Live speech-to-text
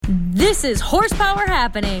This is Horsepower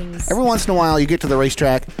Happenings. Every once in a while, you get to the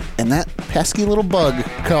racetrack, and that pesky little bug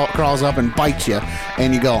crawls up and bites you,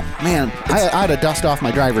 and you go, "Man, I ought to dust off my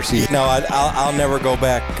driver's seat." No, I'll never go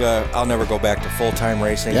back. I'll never go back to full-time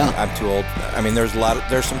racing. Yeah. I'm too old. I mean, there's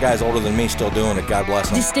some guys older than me still doing it. God bless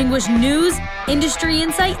them. Distinguished news, industry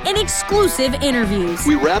insight, and exclusive interviews.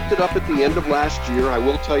 We wrapped it up at the end of last year. I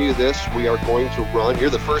will tell you this: we are going to run. You're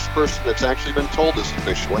the first person that's actually been told this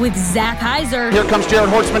officially. With Zach Heiser. Here comes Jared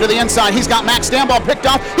Horseman to the inside. He's got Max Stambaugh picked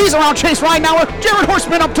off. He's around Chase Ridenauer. Jared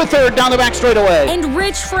Horseman up to third down the back straightaway. And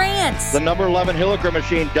Rich France. The number 11 Hilliker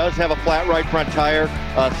machine does have a flat right front tire,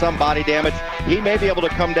 some body damage. He may be able to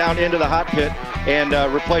come down into the hot pit and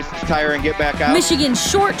replace his tire and get back out. Michigan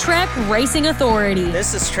Short Track Racing Authority.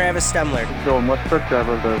 This is Travis Stemler. Going West Truck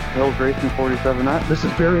Driver of the Hills Racing 47. This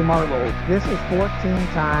is Barry Marlowe. This is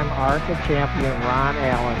 14-time ARCA champion Ron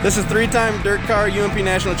Allen. This is 3-time dirt car UMP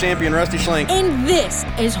national champion Rusty Schlenk. And this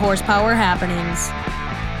is Horsepower Happenings.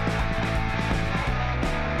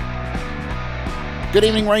 Good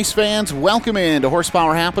evening, race fans. Welcome in to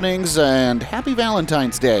Horsepower Happenings, and happy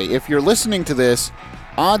Valentine's Day. If you're listening to this,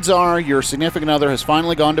 odds are your significant other has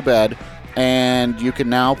finally gone to bed, and you can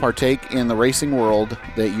now partake in the racing world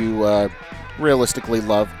that you realistically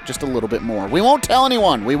love just a little bit more. We won't tell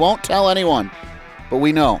anyone. But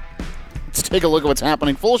we know. Let's take a look at what's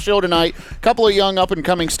happening. Full show tonight. A couple of young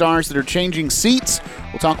up-and-coming stars that are changing seats.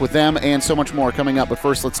 We'll talk with them and so much more coming up. But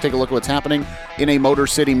first, let's take a look at what's happening in a Motor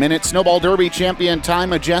City Minute. Snowball Derby champion Ty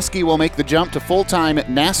Majeski will make the jump to full-time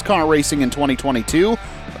NASCAR racing in 2022.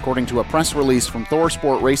 According to a press release from Thor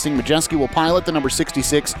Sport Racing, Majeski will pilot the number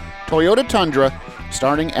 66 Toyota Tundra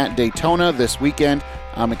starting at Daytona this weekend.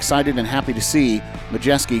 I'm excited and happy to see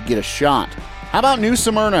Majeski get a shot. How about New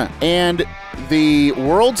Smyrna and the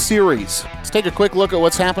World Series? Let's take a quick look at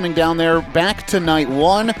what's happening down there. Back to night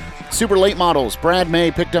one. Super late models. Brad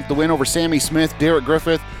May picked up the win over Sammy Smith, Derek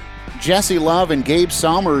Griffith, Jesse Love, and Gabe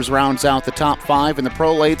Somers rounds out the top five. In the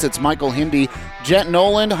pro lates, it's Michael Hindy, Jet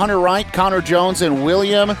Noland, Hunter Wright, Connor Jones, and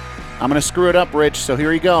William. I'm going to screw it up, Rich, so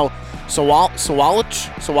here you go.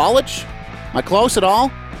 Sawalich? Am I close at all?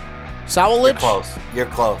 Sawalich? You're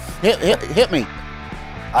close. Hit me.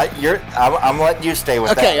 I'm letting you stay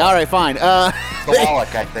with that. Okay, all right, fine.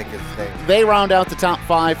 Kowalik, I think is his name. They round out the top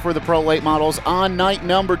five for the pro late models on night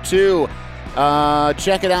number two.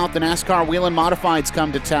 Check it out. The NASCAR Whelen Modifieds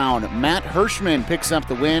come to town. Matt Hirschman picks up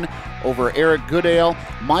the win over Eric Goodale.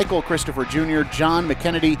 Michael Christopher Jr., John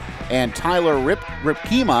McKennedy, and Tyler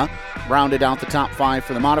Ripkema rounded out the top five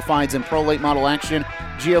for the Modifieds in pro late model action.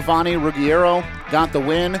 Giovanni Ruggiero got the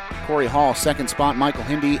win. Corey Hall, second spot. Michael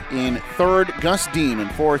Hindy in third. Gus Dean in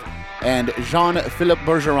fourth. And Jean-Philippe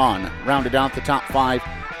Bergeron rounded out the top five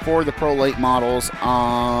for the pro late models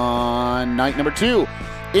on night number two.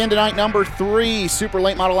 Into night number three, super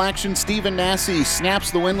late model action. Stephen Nasse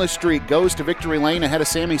snaps the winless streak, goes to victory lane ahead of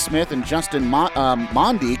Sammy Smith and Justin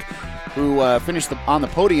Mondique, who finished on the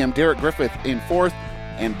podium. Derek Griffith in fourth,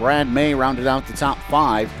 and Brad May rounded out the top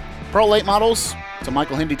five. Pro late models, it's a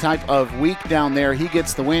Michael Hindy type of week down there. He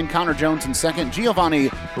gets the win. Connor Jones in second, Giovanni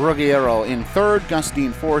Ruggiero in third, Gus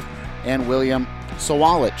Dean fourth, and William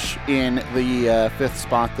Sawalich in the fifth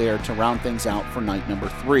spot there to round things out for night number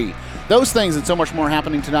three. Those things and so much more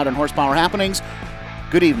happening tonight on Horsepower Happenings.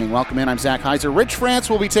 Good evening. Welcome in. I'm Zach Heiser. Rich France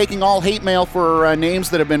will be taking all hate mail for names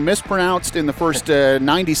that have been mispronounced in the first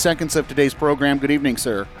 90 seconds of today's program. Good evening,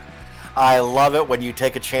 sir. I love it when you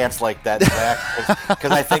take a chance like that, Zach,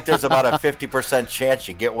 because I think there's about a 50% chance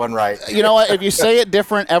you get one right. You know what? If you say it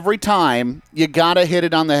different every time, you got to hit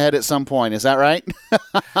it on the head at some point. Is that right?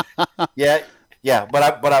 Yeah,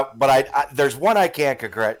 but I there's one I can't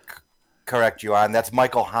correct you on. That's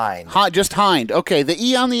Michael Hind. Just Hind. Okay, the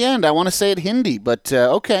E on the end. I want to say it Hindy, but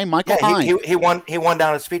okay, Michael Hind. He won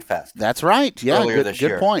down at Speedfest. That's right. Yeah, earlier this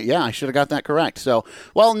year. Good point. Yeah, I should have got that correct. So,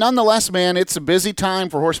 well, nonetheless, man, it's a busy time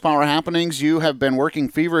for Horsepower Happenings. You have been working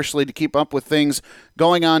feverishly to keep up with things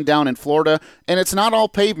going on down in Florida, and it's not all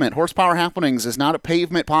pavement. Horsepower Happenings is not a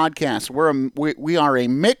pavement podcast. We are a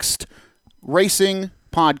mixed racing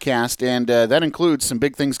podcast, and that includes some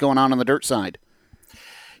big things going on the dirt side.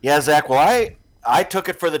 Yeah, Zach, well, I took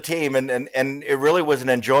it for the team, and it really was an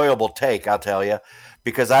enjoyable take, I'll tell you,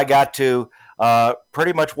 because I got to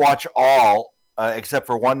pretty much watch all, except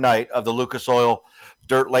for one night, of the Lucas Oil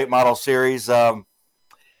Dirt Late Model Series at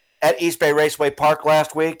East Bay Raceway Park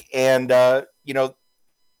last week, and,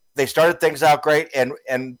 they started things out great,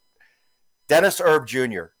 and Dennis Erb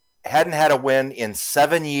Jr. hadn't had a win in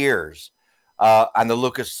 7 years on the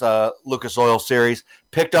Lucas Oil Series,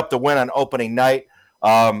 picked up the win on opening night.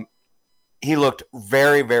 He looked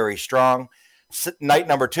very, very strong. Night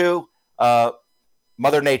number two,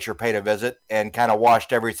 Mother Nature paid a visit and kind of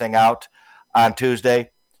washed everything out on Tuesday.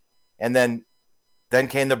 And then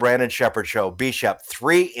came the Brandon Sheppard show. B-Shep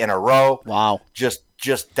 3 in a row. Wow.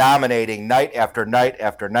 Just dominating night after night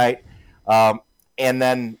after night. And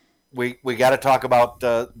then we got to talk about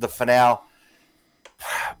the finale.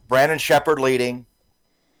 Brandon Sheppard leading,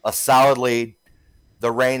 a solid lead.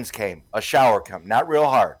 The rains came, a shower come, not real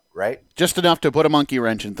hard, right? Just enough to put a monkey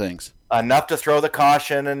wrench in things. Enough to throw the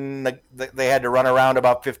caution, and they had to run around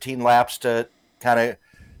about 15 laps to kind of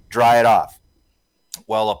dry it off.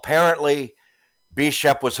 Well, apparently,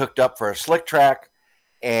 B-Shep was hooked up for a slick track,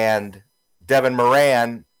 and Devin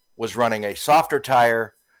Moran was running a softer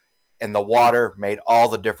tire, and the water made all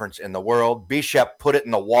the difference in the world. B-Shep put it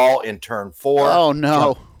in the wall in turn 4. Oh,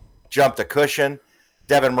 no. Jumped the cushion.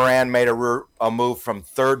 Devin Moran made a move from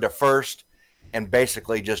third to first and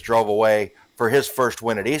basically just drove away for his first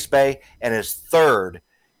win at East Bay and his third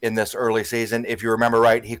in this early season. If you remember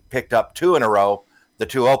right, he picked up 2 in a row, the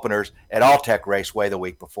 2 openers at All-Tech Raceway the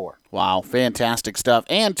week before. Wow, fantastic stuff.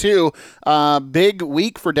 And, too, big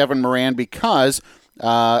week for Devin Moran because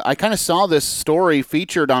I kind of saw this story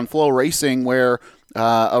featured on Flow Racing where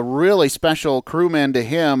a really special crewman to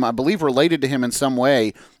him, I believe related to him in some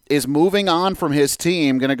way, is moving on from his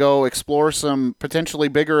team, going to go explore some potentially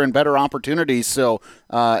bigger and better opportunities. So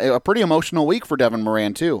a pretty emotional week for Devin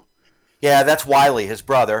Moran, too. Yeah, that's Wiley, his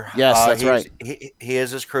brother. Yes, that's right. He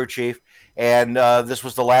is his crew chief. And this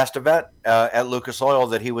was the last event at Lucas Oil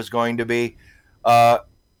that he was going to be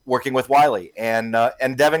working with Wiley. And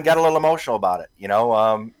Devin got a little emotional about it. You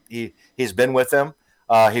know, he's been with him.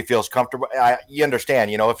 He feels comfortable. You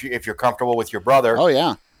understand, you know, if you're comfortable with your brother. Oh,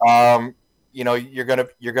 yeah. You know, you're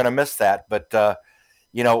gonna miss that. But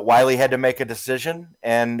you know, Wiley had to make a decision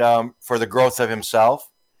and for the growth of himself.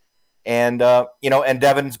 And you know, and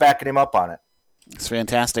Devin's backing him up on it. It's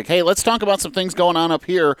fantastic. Hey, let's talk about some things going on up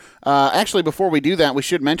here. Actually, before we do that, we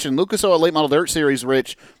should mention Lucas Oil Late Model Dirt Series,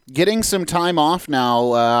 Rich, getting some time off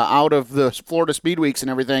now out of the Florida Speed Weeks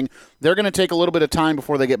and everything. They're going to take a little bit of time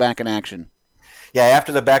before they get back in action. Yeah,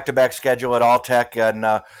 after the back-to-back schedule at All-Tech and,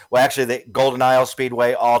 well, actually the Golden Isle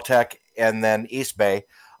Speedway, All-Tech, and then East Bay,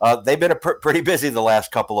 they've been pretty busy the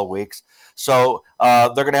last couple of weeks. So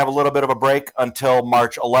they're going to have a little bit of a break until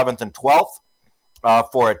March 11th and 12th.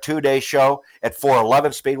 For a 2-day show at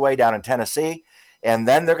 411 Speedway down in Tennessee. And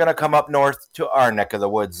then they're going to come up north to our neck of the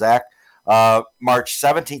woods, Zach. March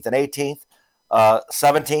 17th and 18th.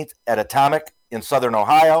 17th at Atomic in Southern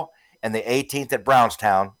Ohio, and the 18th at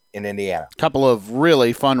Brownstown in Indiana. Couple of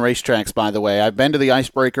really fun racetracks, by the way. I've been to the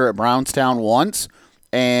Icebreaker at Brownstown once.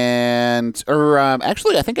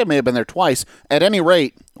 Actually, I think I may have been there twice. At any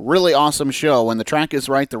rate, really awesome show. When the track is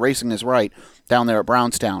right, the racing is right down there at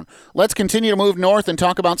Brownstown. Let's continue to move north and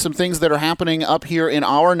talk about some things that are happening up here in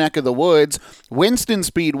our neck of the woods. Winston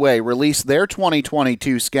Speedway released their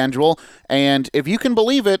 2022 schedule, and if you can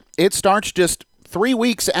believe it, it starts just 3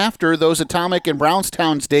 weeks after those Atomic and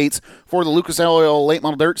Brownstown's dates for the Lucas Oil Late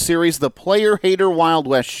Model Dirt Series, the Player Hater Wild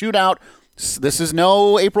West Shootout. This is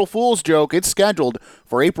no April Fool's joke. It's scheduled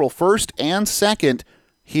for April 1st and 2nd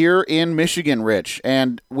here in Michigan, Rich.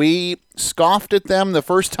 And we scoffed at them the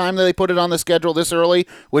first time that they put it on the schedule this early,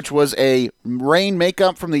 which was a rain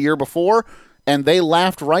makeup from the year before. And they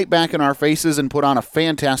laughed right back in our faces and put on a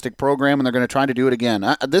fantastic program, and they're going to try to do it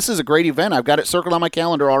again. This is a great event. I've got it circled on my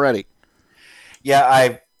calendar already. Yeah,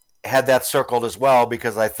 I had that circled as well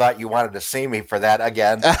because I thought you wanted to see me for that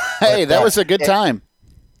again. Hey, that was a good time.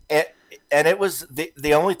 And it was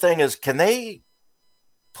the only thing is, can we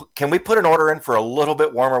put an order in for a little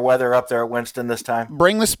bit warmer weather up there at Winston this time?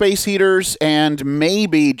 Bring the space heaters and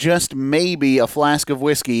maybe, just maybe, a flask of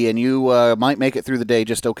whiskey, and you might make it through the day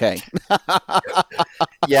just okay.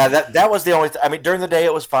 Yeah, that was the only I mean, during the day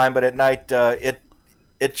it was fine, but at night it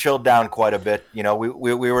chilled down quite a bit. You know,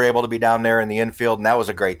 we were able to be down there in the infield, and that was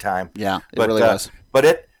a great time. Yeah, it really was. But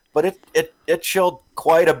it chilled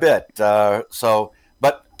quite a bit. But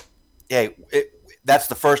hey, that's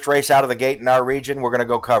the first race out of the gate in our region. We're going to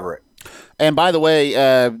go cover it. And by the way,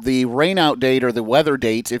 the rain-out date, or the weather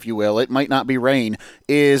date, if you will, it might not be rain,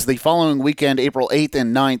 is the following weekend, April 8th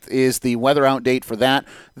and 9th, is the weather-out date for that.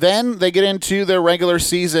 Then they get into their regular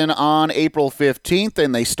season on April 15th,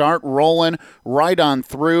 and they start rolling right on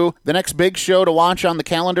through. The next big show to watch on the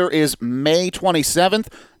calendar is May 27th.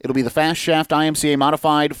 It'll be the Fast Shaft IMCA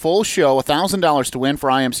Modified full show, $1,000 to win for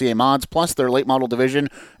IMCA Mods, plus their late model division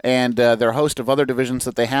and their host of other divisions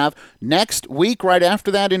that they have. Next week, right after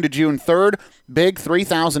that, into June 3rd, big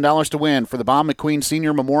 $3,000 to win for the Bob McQueen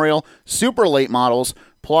Senior Memorial Super Late Models,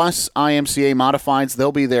 plus IMCA Modifieds.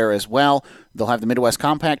 They'll be there as well. They'll have the Midwest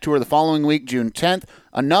Compact Tour the following week, June 10th.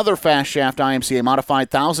 another Fast Shaft IMCA Modified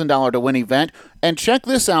 $1,000 to win event. And check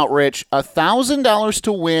this out, Rich, $1,000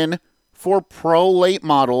 to win for Pro Late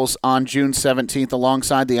Models on June 17th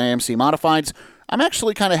alongside the IMC Modifieds. I'm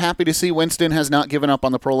actually kind of happy to see Winston has not given up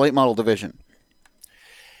on the Pro Late Model division.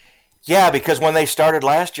 Yeah, because when they started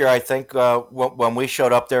last year, I think when we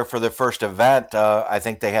showed up there for the first event, I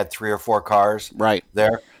think they had 3 or 4 cars right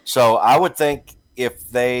there. So I would think if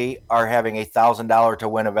they are having a $1,000 to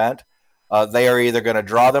win event, they are either going to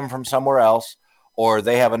draw them from somewhere else or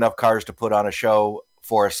they have enough cars to put on a show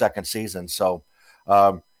for a second season. So we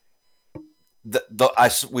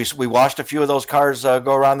watched a few of those cars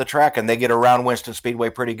go around the track, and they get around Winston Speedway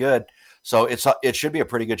pretty good. So it should be a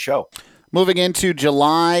pretty good show. Moving into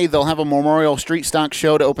July, they'll have a Memorial Street Stock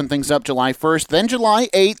show to open things up July 1st. Then July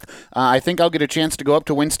 8th, I think I'll get a chance to go up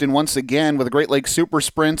to Winston once again with the Great Lakes Super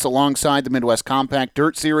Sprints alongside the Midwest Compact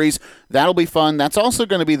Dirt Series. That'll be fun. That's also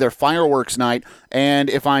going to be their fireworks night. And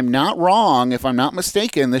if I'm not wrong, if I'm not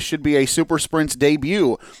mistaken, this should be a Super Sprints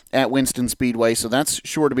debut at Winston Speedway. So that's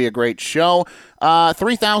sure to be a great show.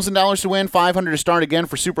 $3,000 to win, $500 to start again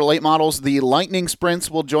for Super Late Models. The Lightning Sprints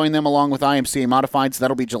will join them along with IMCA Modifieds.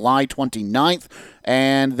 That'll be July 29th.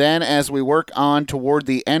 And then as we work on toward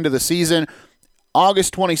the end of the season,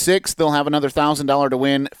 August 26th, they'll have another $1,000 to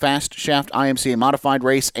win Fast Shaft IMCA Modified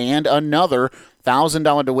race and another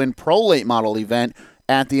 $1,000 to win Pro Late Model event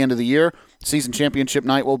at the end of the year. Season championship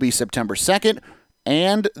night will be September 2nd.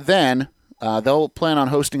 And then they'll plan on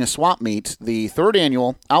hosting a swap meet. The 3rd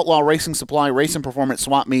annual Outlaw Racing Supply Race and Performance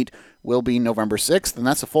swap meet will be November 6th, and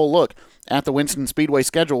that's a full look at the Winston Speedway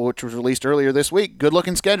schedule, which was released earlier this week.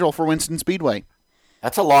 Good-looking schedule for Winston Speedway.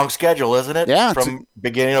 That's a long schedule, isn't it? Yeah. From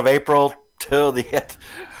beginning of April till the end.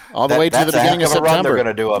 All the way to the beginning of September. Run they're going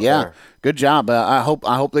to do up there. Good job. I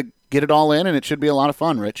hope they get it all in, and it should be a lot of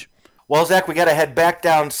fun, Rich. Well, Zach, we got to head back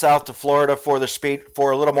down south to Florida for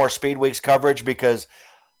a little more Speed Weeks coverage because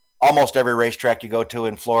almost every racetrack you go to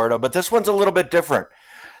in Florida, but this one's a little bit different.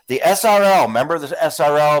 The SRL, remember the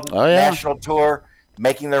SRL National Tour,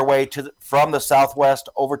 making their way from the Southwest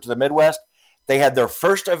over to the Midwest? They had their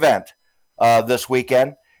first event this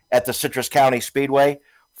weekend at the Citrus County Speedway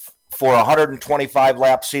for a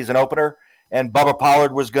 125-lap season opener, and Bubba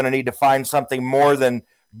Pollard was going to need to find something more than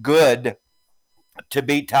good to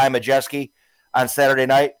beat Ty Majeski on Saturday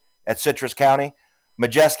night at Citrus County.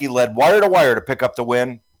 Majeski led wire to wire to pick up the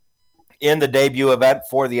win in the debut event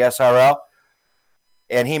for the SRL,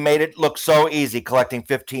 and he made it look so easy, collecting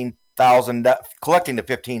the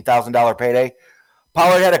 $15,000 payday.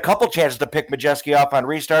 Pollard had a couple chances to pick Majeski off on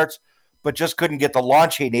restarts, but just couldn't get the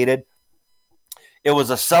launch he needed. It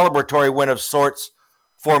was a celebratory win of sorts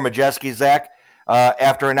for Majeski, Zach,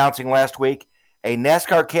 after announcing last week a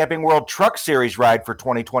NASCAR Camping World Truck Series ride for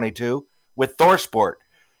 2022 with ThorSport.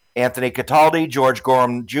 Anthony Cataldi, George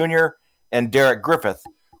Gorham Jr., and Derek Griffith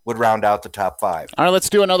would round out the top 5. All right, let's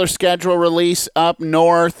do another schedule release up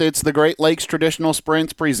north. It's the Great Lakes Traditional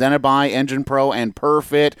Sprints presented by Engine Pro and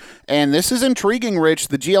Perfit. And this is intriguing, Rich.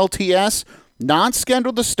 The GLTS not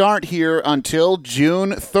scheduled to start here until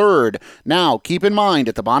June 3rd. Now, keep in mind,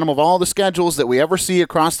 at the bottom of all the schedules that we ever see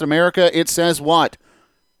across America, it says what?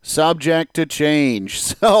 Subject to change.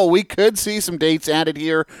 So we could see some dates added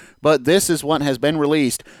here, but this is what has been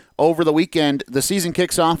released over the weekend. The season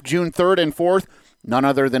kicks off June 3rd and 4th. None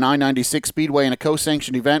other than I-96 Speedway in a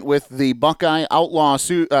co-sanctioned event with the Buckeye Outlaw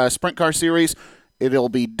Sprint Car Series. It'll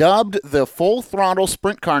be dubbed the Full Throttle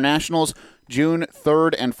Sprint Car Nationals, June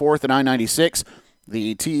 3rd and 4th at I-96.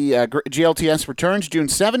 The GLTS returns June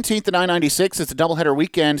 17th at I-96. It's a doubleheader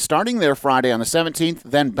weekend starting there Friday on the 17th,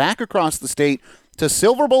 then back across the state to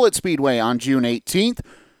Silver Bullet Speedway on June 18th.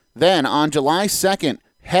 Then on July 2nd,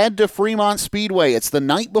 head to Fremont Speedway. It's the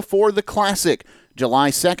night before the Classic,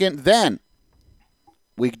 July 2nd. Then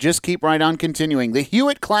we just keep right on continuing. The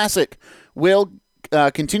Hewitt Classic will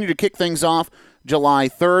continue to kick things off July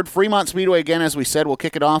 3rd. Fremont Speedway, again, as we said, will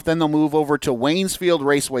kick it off. Then they'll move over to Waynesfield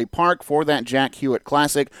Raceway Park for that Jack Hewitt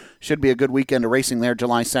Classic. Should be a good weekend of racing there,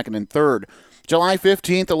 July 2nd and 3rd. July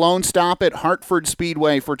 15th, a lone stop at Hartford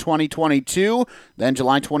Speedway for 2022. Then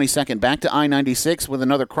July 22nd, back to I-96 with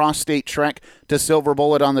another cross-state trek to Silver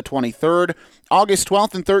Bullet on the 23rd. August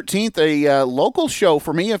 12th and 13th, a local show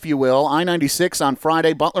for me, if you will. I-96 on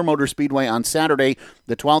Friday, Butler Motor Speedway on Saturday,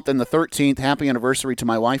 the 12th and the 13th. Happy anniversary to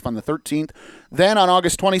my wife on the 13th. Then on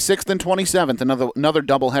August 26th and 27th, another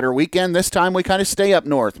doubleheader weekend. This time we kind of stay up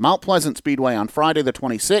north. Mount Pleasant Speedway on Friday the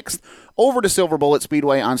 26th, over to Silver Bullet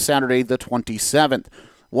Speedway on Saturday the 27th.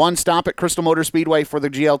 One stop at Crystal Motor Speedway for the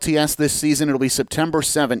GLTS this season. It'll be September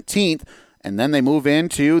 17th. and then they move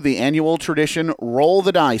into the annual tradition Roll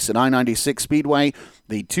the Dice at I-96 Speedway,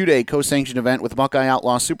 the 2-day co-sanctioned event with Buckeye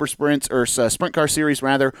Outlaw Super Sprints, or Sprint Car Series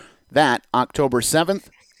rather, that October 7th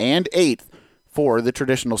and 8th for the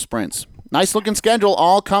traditional sprints. Nice looking schedule,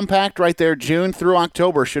 all compact right there, June through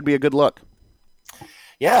October. Should be a good look.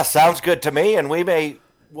 Yeah, sounds good to me, and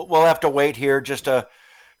we'll have to wait here just a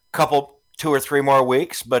couple, 2 or 3 more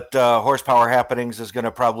weeks, but Horsepower Happenings is going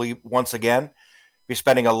to probably once again be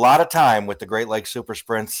spending a lot of time with the Great Lakes Super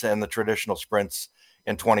Sprints and the traditional sprints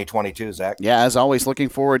in 2022, Zach. Yeah, as always, looking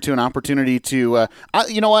forward to an opportunity to.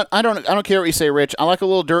 You know what? I don't care what you say, Rich. I like a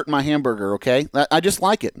little dirt in my hamburger. Okay, I just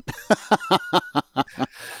like it.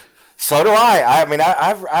 So do I. I mean,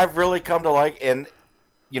 I've really come to like, and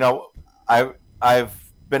I've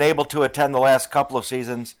been able to attend the last couple of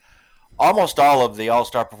seasons, almost all of the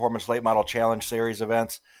All-Star Performance Late Model Challenge Series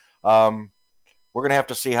events. We're going to have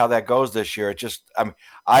to see how that goes this year. It just,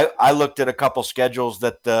 I looked at a couple schedules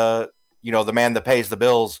that the man that pays the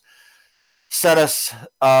bills sent us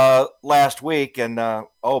last week, and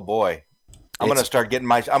oh boy, I'm going to start getting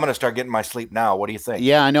my sleep now. What do you think?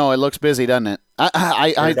 Yeah, I know it looks busy, doesn't it?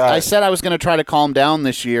 I said I was going to try to calm down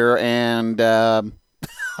this year, and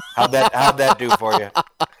how'd that do for you?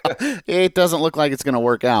 It doesn't look like it's going to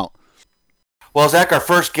work out. Well, Zach, our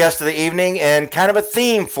first guest of the evening, and kind of a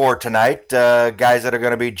theme for tonight, guys that are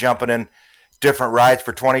going to be jumping in different rides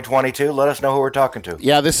for 2022. Let us know who we're talking to.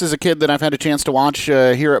 Yeah, this is a kid that I've had a chance to watch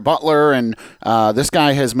here at Butler, and this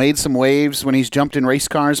guy has made some waves when he's jumped in race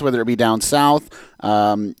cars, whether it be down south.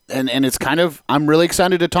 And it's kind of, I'm really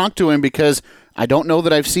excited to talk to him because I don't know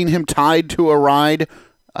that I've seen him tied to a ride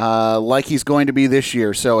like he's going to be this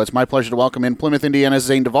year. So it's my pleasure to welcome in Plymouth, Indiana's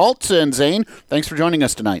Zane DeVault. And Zane, thanks for joining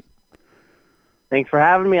us tonight. Thanks for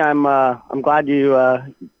having me. I'm glad you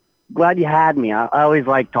had me. I always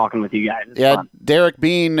like talking with you guys. It's fun. Derek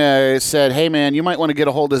Bean said, hey, man, you might want to get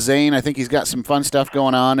a hold of Zane. I think he's got some fun stuff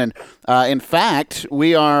going on. And, in fact,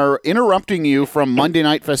 we are interrupting you from Monday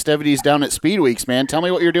night festivities down at Speed Weeks, man. Tell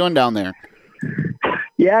me what you're doing down there.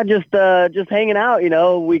 Yeah, just hanging out.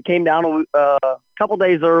 We came down a couple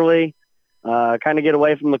days early, kind of get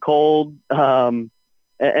away from the cold, and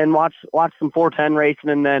watch some 410 racing.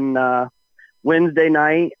 And then Wednesday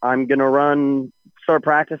night, I'm going to start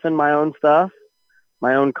practicing my own stuff,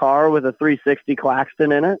 my own car with a 360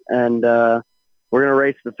 Claxton in it, and we're going to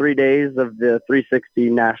race the 3 days of the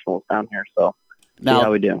 360 Nationals down here. So see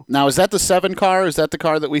how we do. Now, is that the 7 car? Is that the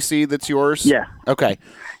car that we see that's yours? Yeah. Okay.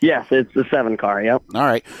 Yes, it's the 7 car, yep. All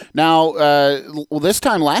right. Now, this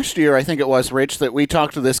time last year, I think it was, Rich, that we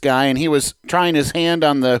talked to this guy, and he was trying his hand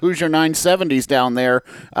on the Hoosier 970s down there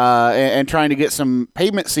and trying to get some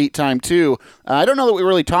pavement seat time, too. I don't know that we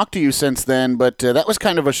really talked to you since then, but that was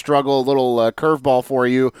kind of a struggle, a little curveball for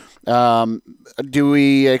you. Do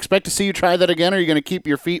we expect to see you try that again, or are you going to keep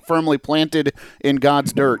your feet firmly planted in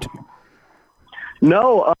God's dirt?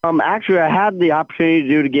 No, actually, I had the opportunity to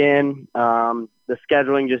do it again. The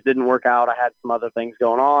scheduling just didn't work out. I had some other things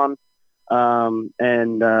going on,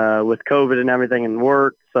 and with COVID and everything and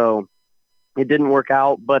work, so it didn't work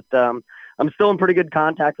out. But I'm still in pretty good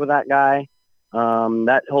contact with that guy.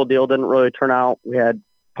 That whole deal didn't really turn out. We had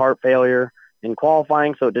part failure in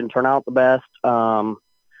qualifying, so it didn't turn out the best. But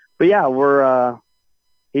yeah,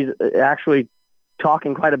 he's actually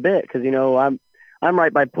talking quite a bit because I'm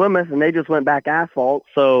right by Plymouth, and they just went back asphalt.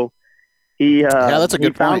 So that's a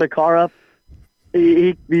good found point. A car up.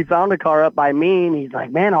 He found a car up by me, and he's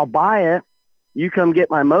like, "Man, I'll buy it. You come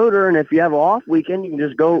get my motor, and if you have an off weekend, you can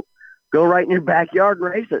just go right in your backyard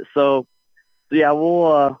and race it." So yeah,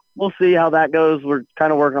 we'll see how that goes. We're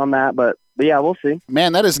kind of working on that, but yeah, we'll see.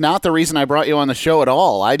 Man, that is not the reason I brought you on the show at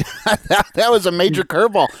all. That was a major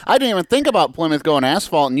curveball. I didn't even think about Plymouth going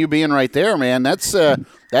asphalt and you being right there, man. That's an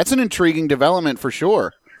intriguing development for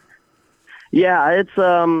sure. Yeah, it's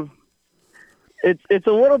a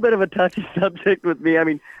little bit of a touchy subject with me. I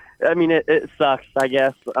mean, it sucks, I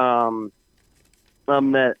guess. That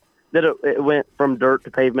it went from dirt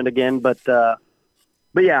to pavement again, but yeah,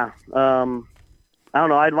 I don't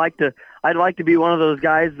know. I'd like to be one of those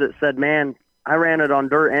guys that said, "Man, I ran it on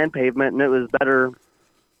dirt and pavement, and it was better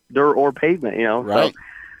dirt or pavement." Right? So,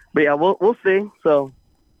 but yeah, we'll see. So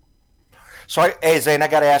hey Zane, I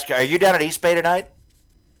got to ask you: are you down at East Bay tonight?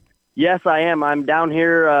 Yes, I am. I'm down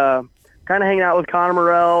here, kind of hanging out with Connor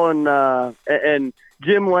Morrell and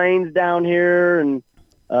Jim Lane's down here, and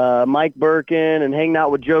Mike Birkin, and hanging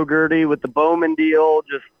out with Joe Gertie with the Bowman deal.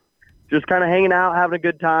 Just kind of hanging out, having a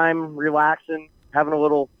good time, relaxing, having a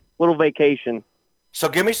little vacation. So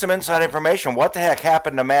give me some inside information. What the heck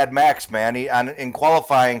happened to Mad Max, man? In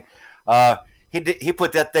qualifying, he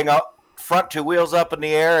put that thing up front two wheels up in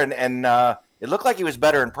the air, and it looked like he was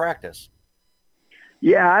better in practice.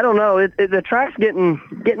 Yeah, I don't know. The track's getting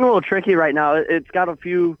a little tricky right now. It's got a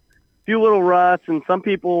few little ruts, and some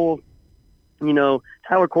people,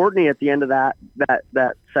 Tyler Courtney at the end of that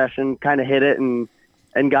session kind of hit it and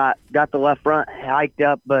got the left front hiked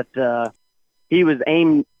up, but he was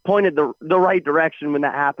pointed the right direction when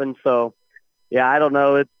that happened. So yeah, I don't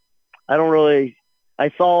know.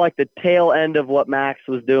 I saw like the tail end of what Max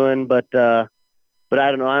was doing, but I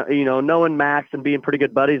don't know. Knowing Max and being pretty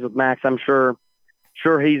good buddies with Max, I'm sure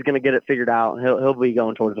he's going to get it figured out. He'll be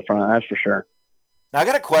going towards the front. That's for sure. Now I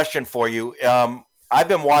got a question for you. I've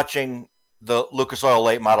been watching the Lucas Oil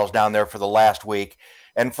late models down there for the last week.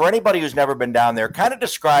 And for anybody who's never been down there, kind of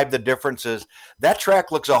describe the differences. That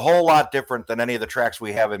track looks a whole lot different than any of the tracks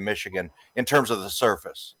we have in Michigan in terms of the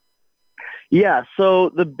surface. Yeah, so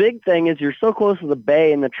the big thing is you're so close to the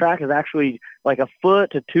bay, and the track is actually like a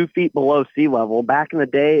foot to 2 feet below sea level. Back in the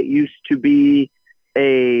day, it used to be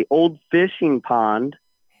a old fishing pond,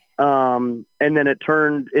 and then it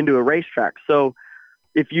turned into a racetrack. So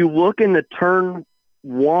if you look in the turn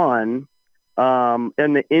one,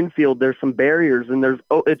 in the infield, there's some barriers, and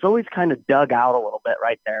it's always kind of dug out a little bit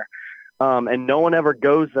right there, and no one ever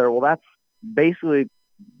goes there. Well, that's basically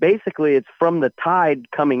it's from the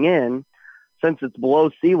tide coming in. Since it's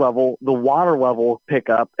below sea level, the water level will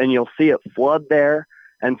pick up, and you'll see it flood there,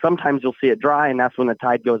 and sometimes you'll see it dry, and that's when the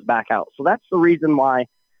tide goes back out. So that's the reason why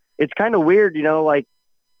it's kind of weird, like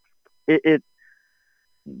it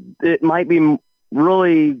might be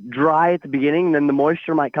really dry at the beginning, and then the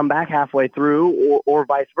moisture might come back halfway through, or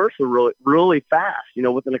vice versa, really, really fast,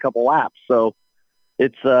 within a couple laps. So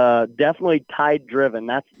it's definitely tide driven.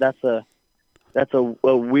 That's a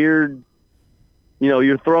weird,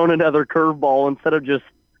 you're throwing another curveball instead of just,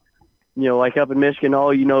 like up in Michigan,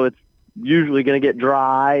 it's usually going to get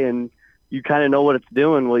dry and you kind of know what it's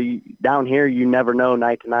doing. Well, down here, you never know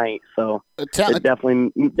night to night. So it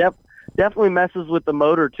definitely messes with the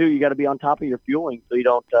motor too. You got to be on top of your fueling so you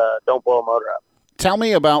don't blow a motor up. Tell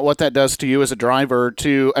me about what that does to you as a driver.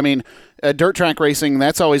 Dirt track racing,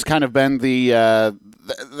 that's always kind of been the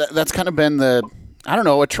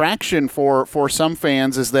attraction for some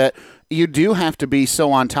fans, is that you do have to be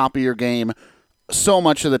so on top of your game so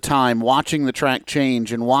much of the time, watching the track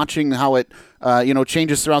change and watching how it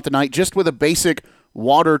changes throughout the night, just with a basic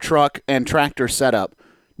water truck and tractor setup.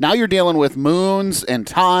 Now you're dealing with moons and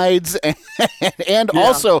tides and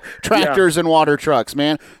also tractors and water trucks,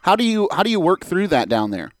 man. How do you work through that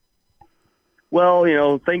down there?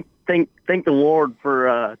 Well, thank the Lord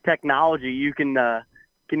for technology. You can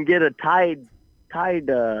get a tide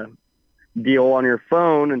deal on your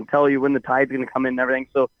phone and tell you when the tide's going to come in and everything.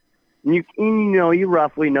 So you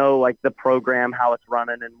roughly know like the program, how it's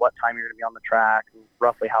running and what time you're going to be on the track and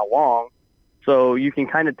roughly how long. So you can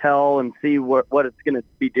kind of tell and see what it's going to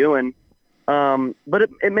be doing. But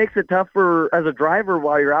it makes it tough as a driver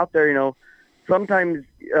while you're out there. Sometimes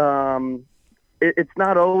it's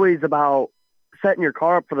not always about setting your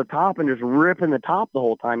car up for the top and just ripping the top the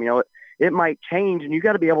whole time. It might change, and you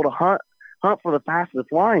got to be able to hunt for the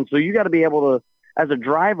fastest line. So you got to be able to, as a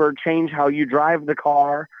driver, change how you drive the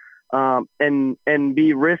car, and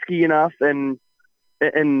be risky enough and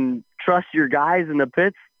trust your guys in the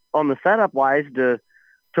pits on the setup wise to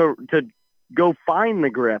go find the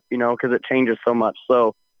grip, because it changes so much.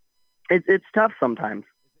 So it's tough sometimes,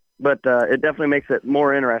 but it definitely makes it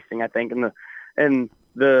more interesting, I think. And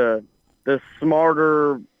the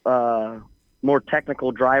smarter, more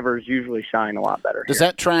technical drivers usually shine a lot better. Does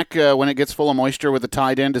that track, when it gets full of moisture with the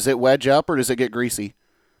tide in, does it wedge up or does it get greasy?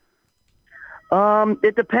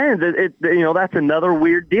 It depends. That's another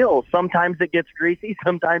weird deal. Sometimes it gets greasy.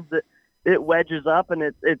 Sometimes it wedges up and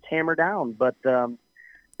it's hammered down. But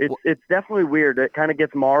it's definitely weird. It kind of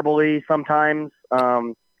gets marbly sometimes.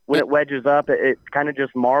 When it wedges up, it kind of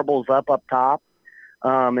just marbles up top,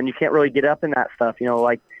 and you can't really get up in that stuff.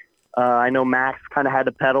 I know Max kind of had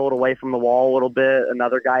to pedal it away from the wall a little bit.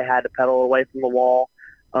 Another guy had to pedal away from the wall.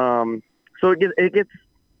 So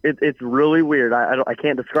it's really weird. I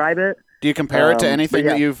can't describe it. Do you compare it to anything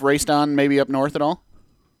that you've raced on maybe up north at all?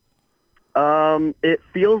 It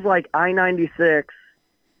feels like I-96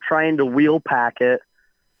 trying to wheel pack it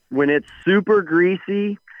when it's super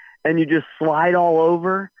greasy and you just slide all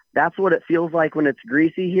over. That's what it feels like when it's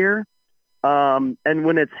greasy here. And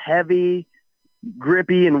when it's heavy,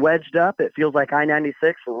 grippy, and wedged up, it feels like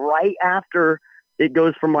I-96 right after it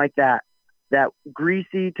goes from like that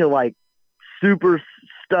greasy to like super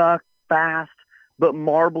stuck fast, but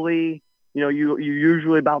marbly. You're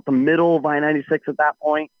usually about the middle of I-96 at that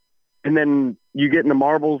point. And then you get in the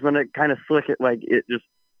marbles and it kind of slick it, like it just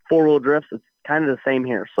 4-wheel drifts, it's kind of the same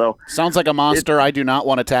here. So sounds like a monster I do not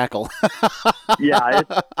want to tackle. Yeah,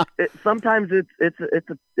 sometimes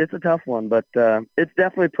it's a tough one, but it's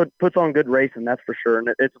definitely puts on good racing, that's for sure. And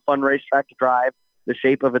it's a fun racetrack to drive. The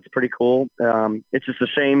shape of it's pretty cool. It's just a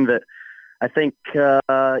shame that I think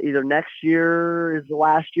either next year is the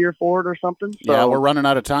last year for it or something. So yeah, we're running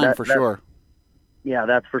out of time for sure. Yeah,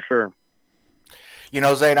 that's for sure.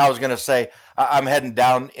 Zane, I was going to say, I'm heading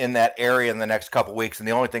down in that area in the next couple of weeks, and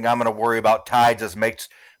the only thing I'm going to worry about tides is make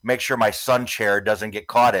sure my sun chair doesn't get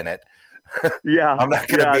caught in it. Yeah. I'm not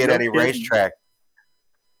going to be at any racetrack.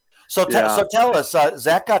 So tell us,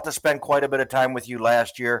 Zach got to spend quite a bit of time with you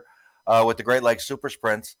last year with the Great Lakes Super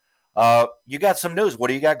Sprints. You got some news. What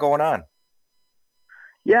do you got going on?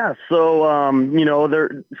 Yeah, so,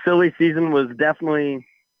 their silly season was definitely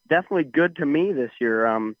good to me this year.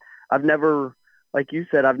 I've never, like you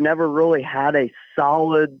said, I've never really had a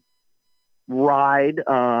solid ride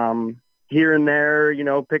here and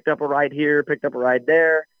there, picked up a ride here, picked up a ride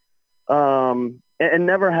there, and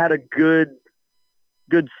never had a good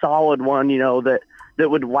solid one, that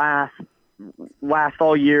would last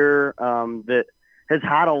all year, that has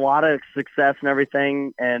had a lot of success and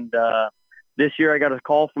everything. And this year I got a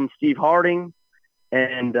call from Steve Harding,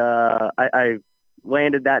 and I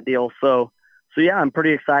landed that deal. So yeah, I'm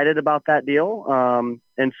pretty excited about that deal,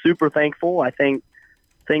 and super thankful. I think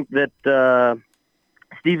that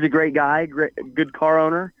Steve's a great guy, good car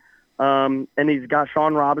owner, and he's got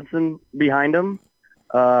Sean Robinson behind him,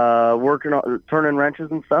 working on turning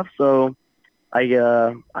wrenches and stuff. So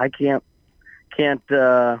I can't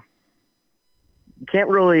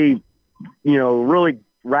really really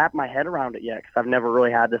wrap my head around it yet, because I've never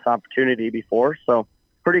really had this opportunity before. So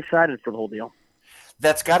pretty excited for the whole deal.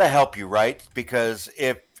 That's got to help you, right? Because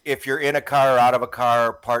if you're in a car or out of a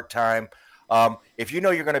car part-time, if you're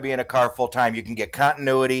going to be in a car full-time, you can get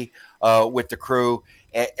continuity with the crew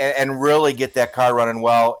and really get that car running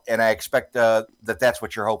well. And I expect that's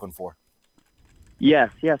what you're hoping for.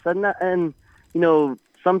 Yes. And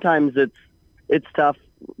sometimes it's tough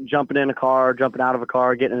jumping in a car, jumping out of a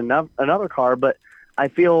car, getting in another car. But I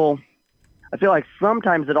feel like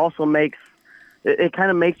sometimes it also it kind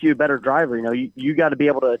of makes you a better driver. You got to be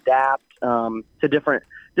able to adapt to different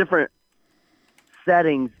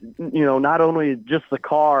settings, not only just the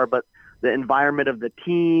car, but the environment of the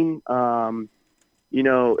team. I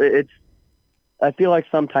feel like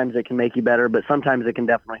sometimes it can make you better, but sometimes it can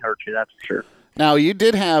definitely hurt you. That's for sure. Now, you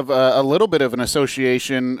did have a little bit of an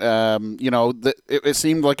association, it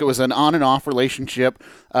seemed like it was an on and off relationship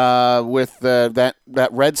with that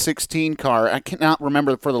Red 16 car. I cannot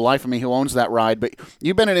remember for the life of me who owns that ride, but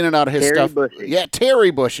you've been in and out of his Terry stuff. Bushy. Yeah, Terry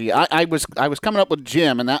Bushy. I was coming up with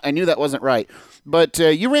Jim, and I knew that wasn't right. But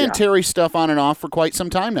you ran Terry's stuff on and off for quite some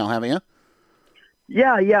time now, haven't you?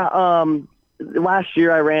 Yeah. Last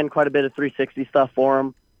year I ran quite a bit of 360 stuff for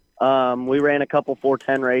him. We ran a couple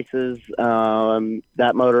 410 races.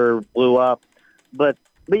 That motor blew up, but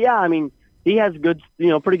yeah, I mean, he has good,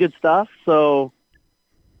 pretty good stuff. So,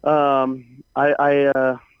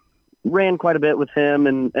 I ran quite a bit with him,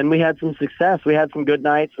 and we had some success. We had some good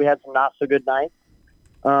nights. We had some not so good nights.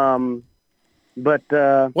 But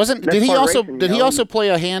did he also play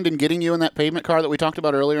a hand in getting you in that pavement car that we talked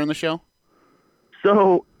about earlier in the show?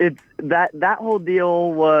 So it's that whole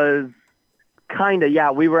deal was kind of,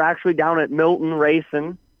 yeah, we were actually down at Milton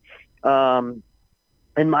racing, and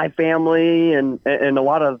my family and a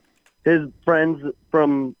lot of his friends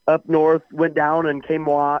from up north went down and came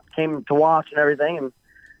to watch and everything,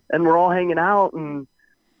 and we're all hanging out, and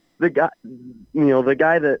the guy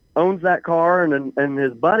that owns that car and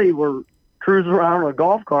his buddy were cruising around on a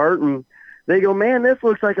golf cart, and they go, "Man, this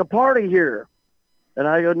looks like a party here." And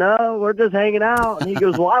I go, "No, we're just hanging out." And he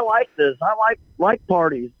goes, "Well, I like this. I like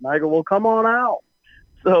parties." And I go, "Well, come on out."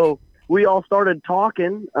 So we all started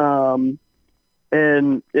talking,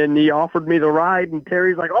 and he offered me the ride. And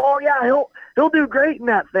Terry's like, "Oh yeah, he'll do great in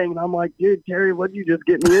that thing." And I'm like, "Dude, Terry, what'd you just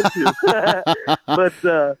get me into?"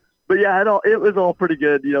 but yeah, it was all pretty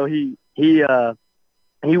good. He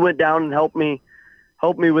went down and helped me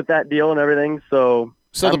with that deal and everything. So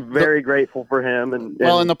I'm very grateful for him. And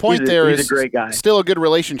the point he's a great guy. Still a good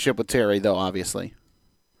relationship with Terry, though, obviously.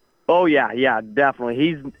 Oh yeah,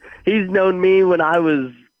 definitely. He's known me when I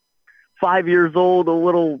was 5 years old, a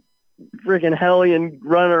little freaking hellion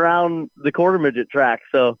running around the quarter midget track.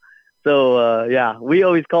 So yeah, we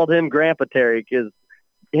always called him Grandpa Terry, because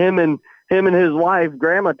him and his wife,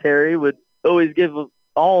 Grandma Terry, would always give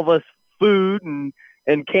all of us food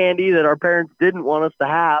and candy that our parents didn't want us to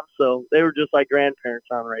have. So they were just like grandparents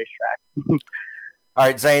on the racetrack. All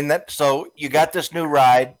right, Zane, so you got this new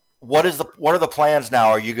ride. what are the plans now?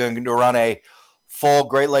 Are you going to run a full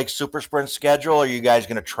Great Lakes Super Sprint schedule? Are you guys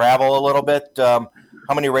going to travel a little bit? How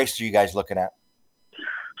many races are you guys looking at?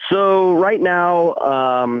 So right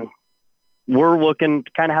now, we're looking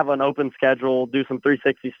to kind of have an open schedule, do some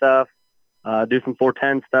 360 stuff, do some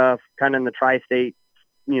 410 stuff, kind of in the tri-state,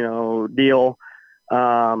 deal.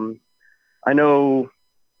 I know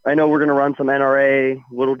we're going to run some NRA,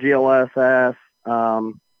 little GLSS,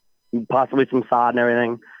 possibly some sod and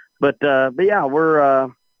everything. But yeah,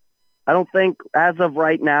 I don't think as of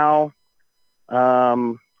right now,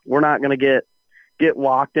 we're not going to get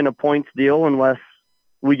locked in a points deal unless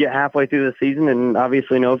we get halfway through the season. And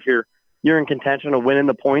obviously, if you're in contention of winning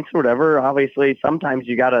the points or whatever, obviously sometimes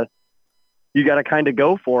you gotta kind of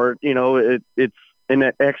go for it. It's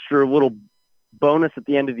an extra little bonus at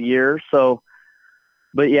the end of the year. So,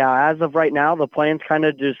 but yeah, as of right now, the plan's kind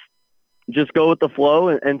of just go with the flow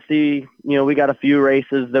and see. We got a few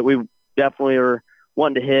races that we definitely are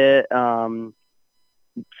wanting to hit.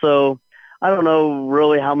 So I don't know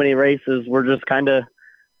really how many races. We're just kind of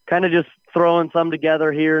just throwing some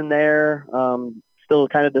together here and there. Still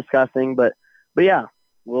kind of discussing, but yeah,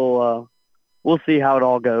 we'll see how it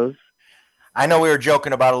all goes. I know we were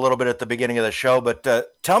joking about a little bit at the beginning of the show, but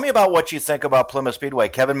tell me about what you think about Plymouth Speedway.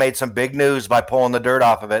 Kevin made some big news by pulling the dirt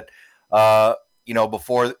off of it,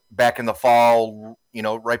 before back in the fall,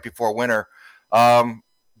 right before winter.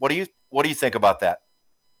 What do you think about that?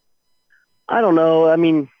 I don't know. I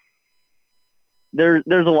mean, there's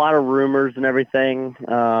a lot of rumors and everything,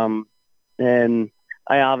 and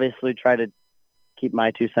I obviously try to keep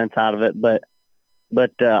my 2 cents out of it, but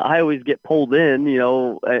I always get pulled in,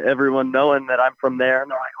 everyone knowing that I'm from there,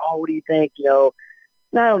 and they're like, "Oh, what do you think?" And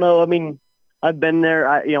I don't know. I mean, I've been there.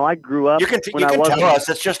 I grew up. You can tell us.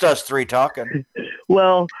 It's just us three talking.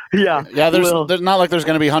 Well, yeah. Yeah, there's not like there's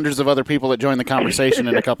going to be hundreds of other people that join the conversation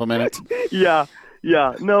in a couple minutes. Yeah.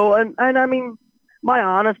 No, and I mean, my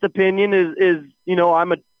honest opinion is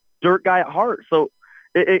I'm a dirt guy at heart, so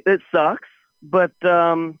it sucks, but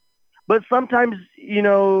sometimes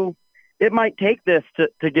it might take this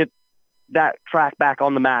to get that track back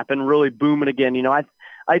on the map and really boom it again.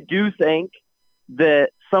 I do think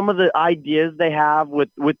that some of the ideas they have with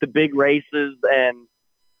the big races and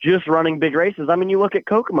just running big races. I mean, you look at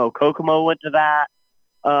Kokomo. Kokomo went to that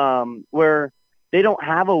where they don't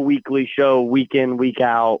have a weekly show, week in, week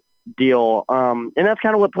out deal. And that's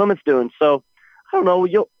kind of what Plymouth's doing. So I don't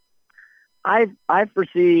know. I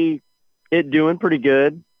foresee it doing pretty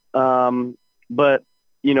good. But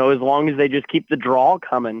as long as they just keep the draw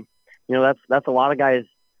coming, that's a lot of guys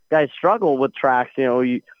struggle with tracks.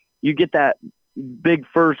 You get that big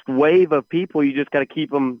first wave of people. You just got to keep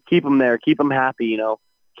them there, keep them happy,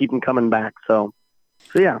 keep them coming back. So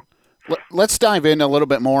yeah. Let's dive in a little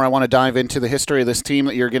bit more. I want to dive into the history of this team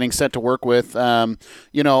that you're getting set to work with.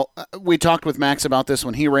 We talked with Max about this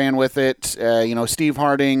when he ran with it. Steve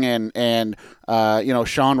Harding and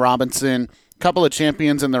Sean Robinson, couple of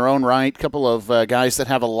champions in their own right, couple of guys that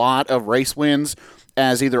have a lot of race wins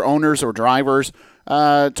as either owners or drivers.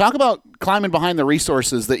 Talk about climbing behind the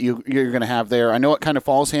resources that you're going to have there. I know it kind of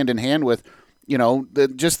falls hand in hand with,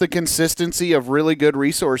 just the consistency of really good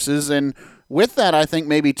resources. And with that, I think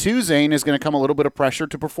maybe too, Zane, is going to come a little bit of pressure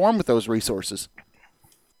to perform with those resources.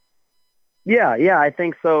 Yeah, I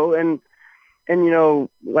think so. And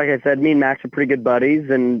like I said, me and Max are pretty good buddies,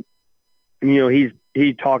 and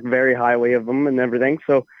he talked very highly of them and everything.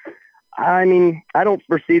 So, I mean, I don't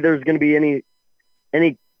foresee there's going to be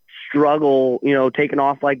any struggle, taking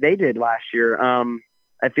off like they did last year.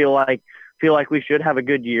 I feel like we should have a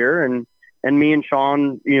good year, and me and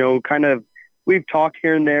Sean, kind of, we've talked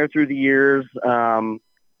here and there through the years, kind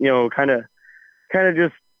of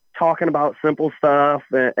just talking about simple stuff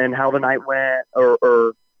and how the night went,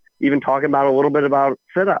 or even talking about a little bit about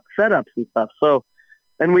setups and stuff. So,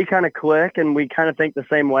 and we kind of click and we kind of think the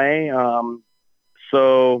same way.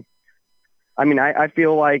 So, I mean, I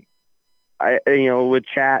feel like with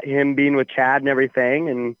Chad, him being with Chad and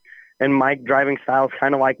everything, and Mike driving style is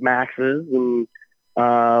kind of like Max's, and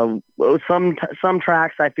some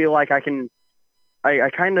tracks I feel like I kind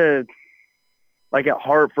of like at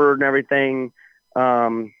Hartford and everything.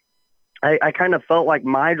 I kind of felt like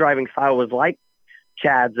my driving style was like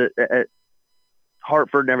Chad's at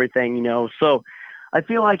Hartford and everything, so I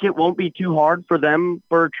feel like it won't be too hard for them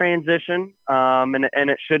for transition. And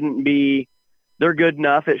it shouldn't be, they're good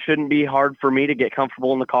enough. It shouldn't be hard for me to get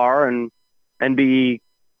comfortable in the car and be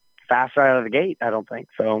faster out of the gate. I don't think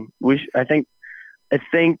so. I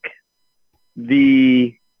think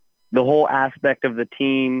the whole aspect of the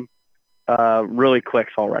team really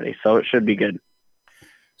clicks already. So it should be good.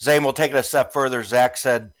 Zane, we'll take it a step further. Zach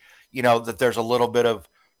said, that there's a little bit of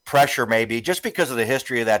pressure maybe just because of the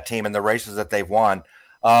history of that team and the races that they've won.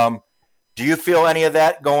 Do you feel any of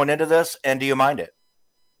that going into this, and do you mind it?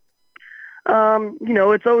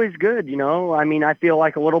 It's always good, I mean, I feel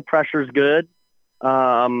like a little pressure is good.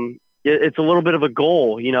 It's a little bit of a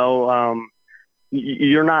goal,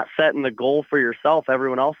 you're not setting the goal for yourself.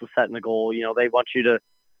 Everyone else is setting the goal. They want you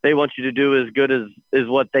to do as good as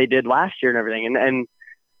what they did last year and everything.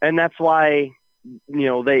 And that's why,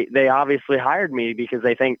 they obviously hired me because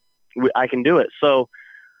they think I can do it. So,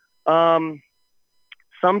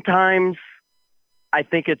 sometimes I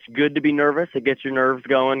think it's good to be nervous. It gets your nerves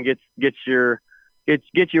going, gets you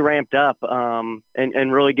ramped up,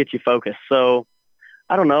 and really gets you focused. So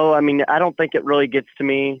I don't know. I mean, I don't think it really gets to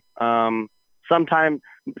me. Sometimes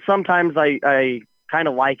I kind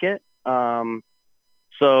of like it.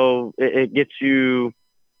 So it gets you,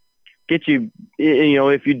 if you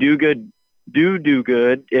do good,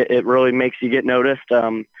 it really makes you get noticed.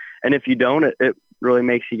 And if you don't, it really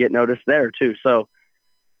makes you get noticed there too. So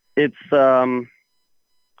it's,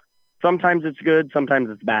 sometimes it's good, sometimes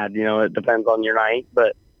it's bad, it depends on your night,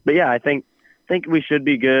 but yeah, I think we should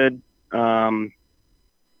be good. That's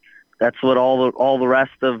what all the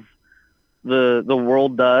rest of the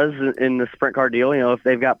world does in the sprint car deal. If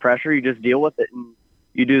they've got pressure, you just deal with it and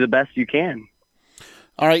you do the best you can.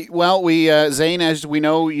 All right. Well, Zane, as we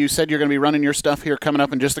know, you said you're going to be running your stuff here coming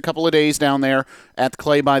up in just a couple of days down there at the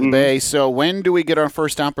Clay by the Bay. So when do we get our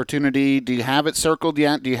first opportunity? Do you have it circled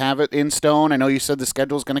yet? Do you have it in stone? I know you said the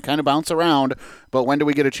schedule is going to kind of bounce around, but when do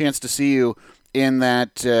we get a chance to see you in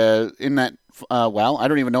that? Well, I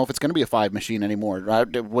don't even know if it's going to be a 5 machine anymore.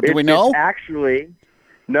 Do we know?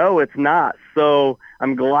 No, it's not. So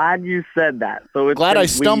I'm glad you said that. So it's glad I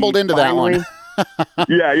stumbled into that one.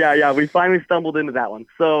 Yeah. We finally stumbled into that one.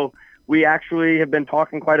 So we actually have been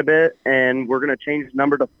talking quite a bit, and we're going to change the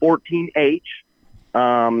number to 14H.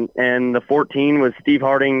 And the 14 was Steve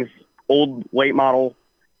Harding's old late model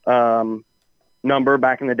number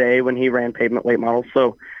back in the day when he ran pavement late models.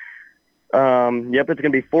 So, it's going to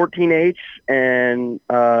be 14H, and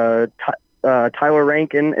Tyler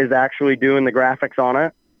Rankin is actually doing the graphics on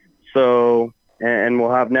it. So, and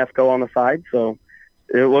we'll have Nefco on the side. So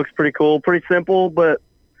it looks pretty cool, pretty simple, but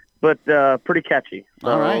pretty catchy. So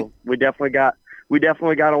all right. we definitely got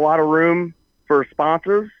a lot of room for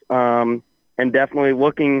sponsors, and definitely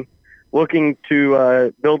looking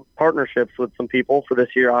to build partnerships with some people for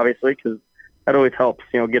this year, obviously, because that always helps,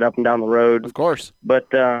 get up and down the road. Of course. But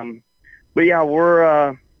yeah,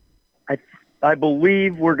 we're I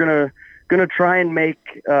believe we're gonna try and make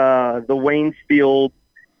the Waynesfield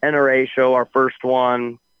NRA show our first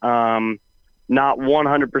one. Not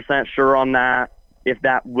 100% sure on that, if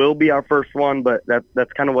that will be our first one, but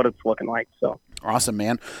that's kind of what it's looking like. So awesome,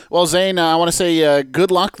 man. Well, Zane, I want to say good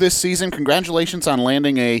luck this season. Congratulations on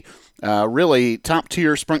landing a really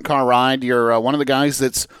top-tier sprint car ride. You're one of the guys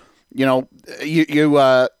that's, I don't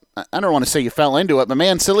want to say you fell into it, but,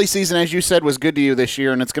 man, silly season, as you said, was good to you this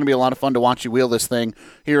year, and it's going to be a lot of fun to watch you wheel this thing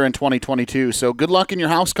here in 2022. So good luck in your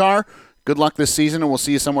house car. Good luck this season, and we'll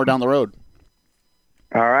see you somewhere down the road.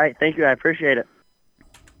 All right. Thank you. I appreciate it.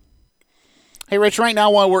 Hey, Rich, right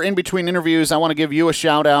now while we're in between interviews, I want to give you a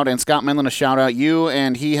shout-out and Scott Minlin a shout-out. You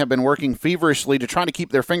and he have been working feverishly to try to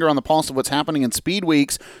keep their finger on the pulse of what's happening in Speed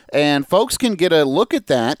Weeks, and folks can get a look at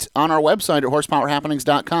that on our website at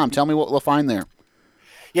horsepowerhappenings.com. Tell me what we'll find there.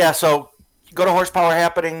 Yeah, so go to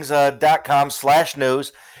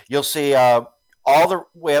horsepowerhappenings.com/news. You'll see what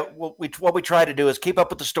we try to do is keep up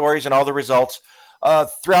with the stories and all the results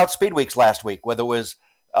throughout Speed Weeks last week, whether it was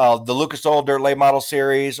the Lucas Oil Dirt Late Model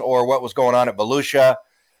Series or what was going on at Volusia,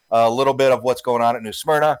 a little bit of what's going on at New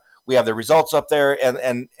Smyrna. We have the results up there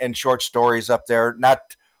and short stories up there,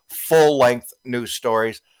 not full-length news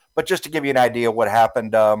stories, but just to give you an idea of what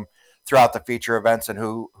happened throughout the feature events and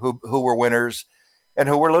who were winners and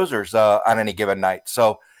who were losers on any given night.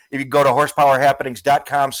 So if you go to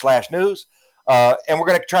horsepowerhappenings.com/news, and we're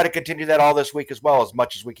going to try to continue that all this week as well, as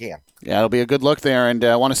much as we can. Yeah, it'll be a good look there, and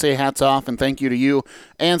I want to say hats off and thank you to you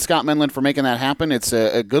and Scott Minlin for making that happen. It's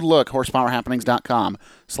a good look,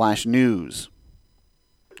 horsepowerhappenings.com/news.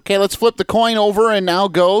 Okay, let's flip the coin over and now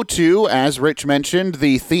go to, as Rich mentioned,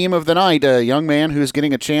 the theme of the night, a young man who's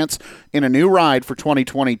getting a chance in a new ride for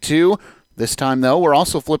 2022. This time, though, we're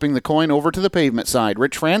also flipping the coin over to the pavement side.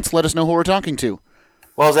 Rich France, let us know who we're talking to.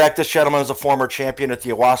 Well, Zach, this gentleman is a former champion at the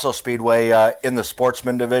Owasso Speedway in the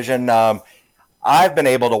Sportsman Division. I've been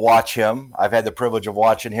able to watch him. I've had the privilege of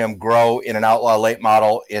watching him grow in an Outlaw Late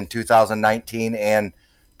Model in 2019 and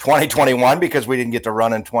 2021 because we didn't get to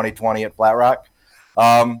run in 2020 at Flat Rock.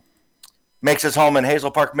 Makes his home in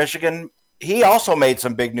Hazel Park, Michigan. he also made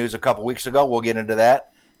some big news a couple weeks ago. We'll get into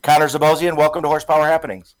that. Connor Zabosian, welcome to Horsepower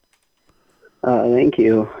Happenings. Thank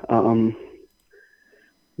you.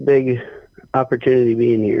 Big opportunity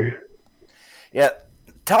being here. Yeah,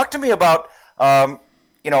 talk to me about.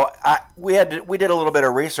 We did a little bit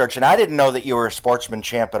of research, and I didn't know that you were a sportsman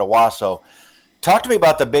champ at Owasso. Talk to me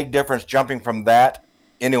about the big difference jumping from that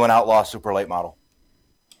into an Outlaw super late model.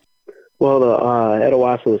 Well, at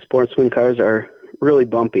Owasso, the sportsman cars are really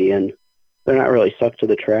bumpy, and they're not really stuck to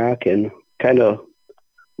the track and kind of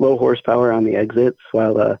low horsepower on the exits,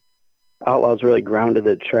 while the Outlaw's really grounded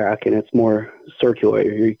the track, and it's more circular.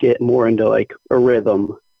 You get more into like a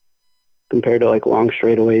rhythm compared to like long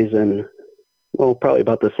straightaways and, well, probably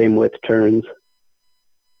about the same width turns.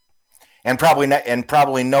 And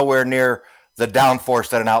probably nowhere near the downforce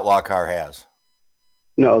that an Outlaw car has.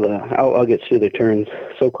 No, the Outlaw gets through the turns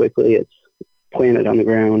so quickly, it's planted on the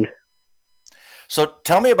ground. So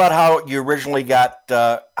tell me about how you originally got,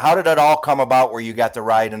 how did it all come about where you got the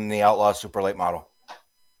ride in the Outlaw super late model?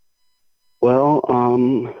 Well,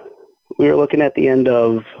 we were looking at the end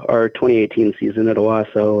of our 2018 season at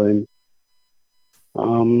Owasso, and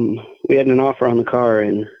we had an offer on the car,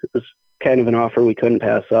 and it was kind of an offer we couldn't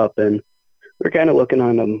pass up, and we're kind of looking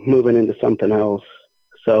on moving into something else.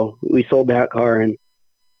 So we sold that car, and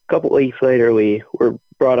a couple weeks later, we were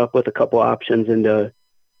brought up with a couple options into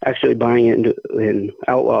actually buying it into an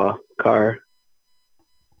Outlaw car,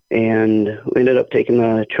 and we ended up taking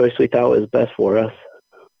the choice we thought was best for us.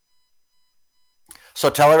 So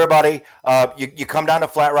tell everybody, you come down to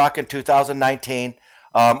Flat Rock in 2019.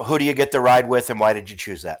 Who do you get the ride with, and why did you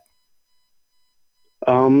choose that?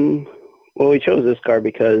 Well, we chose this car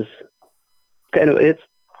because it's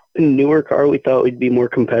a newer car. We thought we'd be more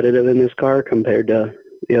competitive in this car compared to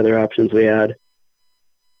the other options we had.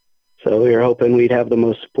 So we were hoping we'd have the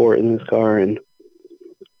most support in this car, and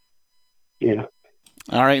yeah.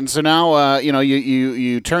 All right, and so now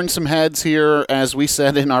you turn some heads here, as we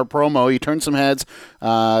said in our promo. You turn some heads,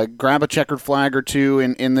 grab a checkered flag or two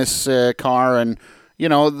in this car, and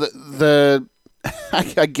the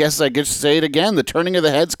I guess I could say it again. The turning of the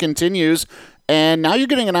heads continues, and now you're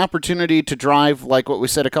getting an opportunity to drive, like what we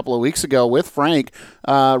said a couple of weeks ago with Frank,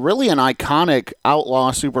 really an iconic Outlaw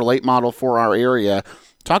super late model for our area.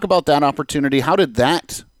 Talk about that opportunity. How did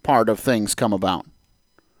that part of things come about?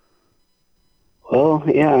 Well,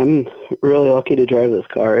 yeah, I'm really lucky to drive this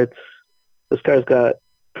car. This car's got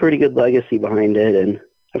pretty good legacy behind it, and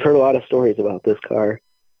I've heard a lot of stories about this car.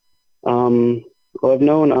 Well, I've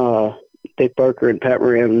known Dave Barker and Pat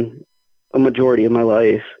Moran a majority of my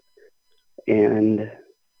life, and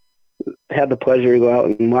had the pleasure to go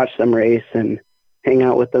out and watch them race and hang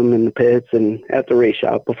out with them in the pits and at the race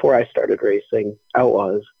shop before I started racing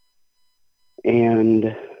Outlaws.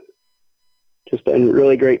 And just been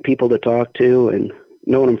really great people to talk to, and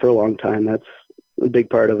known them for a long time. That's a big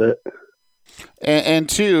part of it. And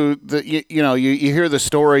two, you hear the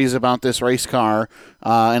stories about this race car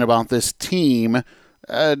and about this team.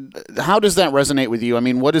 How does that resonate with you? I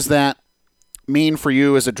mean, what does that mean for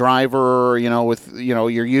you as a driver? With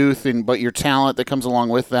your youth but your talent that comes along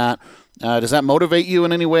with that. Does that motivate you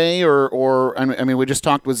in any way? Or I mean, we just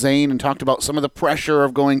talked with Zane and talked about some of the pressure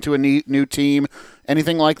of going to a new team.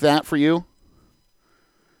 Anything like that for you?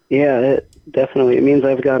 Yeah, it means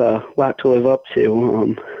I've got a lot to live up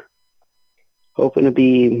to. Hoping to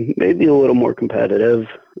be maybe a little more competitive,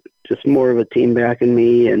 just more of a team backing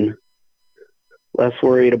me, and less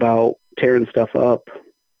worried about tearing stuff up,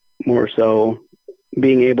 more so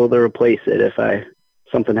being able to replace it if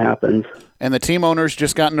something happens. And the team owners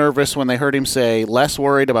just got nervous when they heard him say, less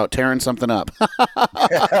worried about tearing something up.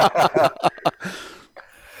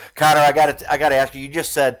 Connor, I got to ask you. You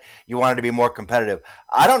just said you wanted to be more competitive.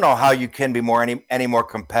 I don't know how you can be any more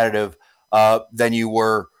competitive than you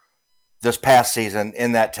were this past season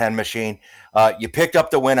in that 10 machine. You picked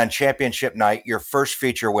up the win on championship night, your first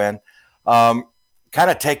feature win. Kind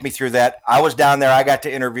of take me through that. I was down there. I got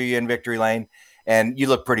to interview you in Victory Lane, and you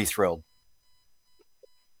look pretty thrilled.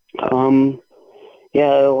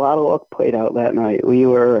 Yeah, a lot of luck played out that night.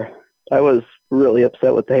 I was really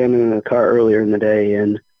upset with the hand in the car earlier in the day,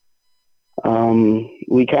 and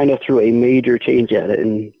we kind of threw a major change at it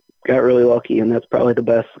and got really lucky, and that's probably the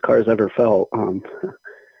best the car's ever felt.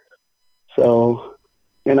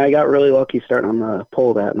 And I got really lucky starting on the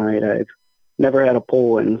pole that night. I've never had a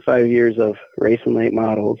pole in 5 years of racing late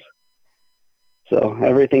models. So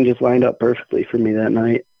everything just lined up perfectly for me that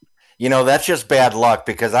night. That's just bad luck,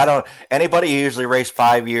 because anybody who usually race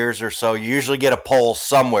 5 years or so, you usually get a pole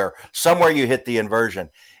somewhere you hit the inversion.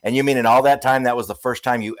 And you mean in all that time, that was the first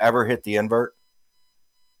time you ever hit the invert?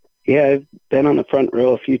 Yeah, I've been on the front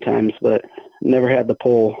row a few times, but never had the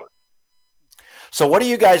pole. So what are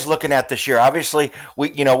you guys looking at this year? Obviously, we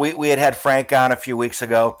had Frank on a few weeks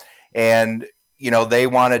ago, and they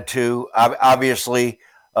wanted to obviously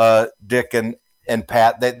Dick and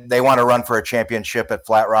Pat they want to run for a championship at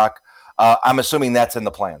Flat Rock. I'm assuming that's in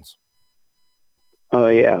the plans. Oh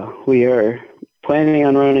yeah, we are planning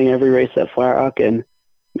on running every race at Flat Rock, and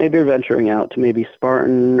maybe venturing out to maybe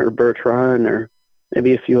Spartan or Birch Run or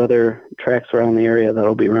maybe a few other tracks around the area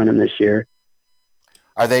that'll be running this year.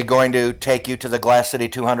 Are they going to take you to the Glass City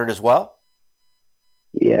 200 as well?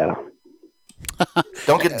 Yeah.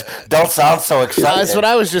 Don't sound so excited. That's what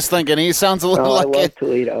I was just thinking. He sounds a little like I love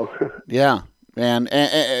Toledo. Yeah, man.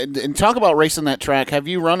 And talk about racing that track. Have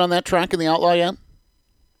you run on that track in the Outlaw yet?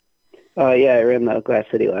 Yeah, I ran the Glass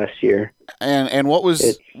City last year. And what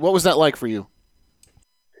was that like for you?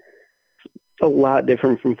 A lot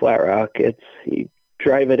different from Flat Rock. You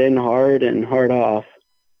drive it in hard and hard off.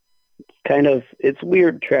 It's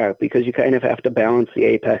weird track because you kind of have to balance the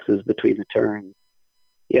apexes between the turns.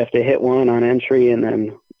 You have to hit one on entry and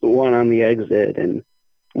then one on the exit, and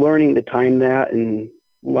learning to time that and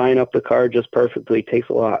line up the car just perfectly takes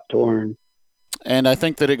a lot to learn. And I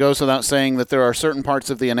think that it goes without saying that there are certain parts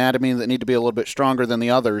of the anatomy that need to be a little bit stronger than the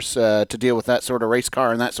others to deal with that sort of race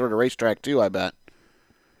car and that sort of racetrack too, I bet.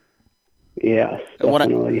 Yes,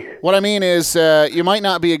 definitely. What I mean is you might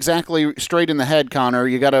not be exactly straight in the head, Connor.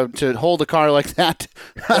 You got to hold a car like that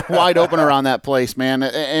wide open around that place, man.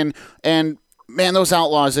 And man, those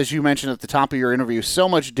Outlaws, as you mentioned at the top of your interview, so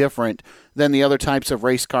much different than the other types of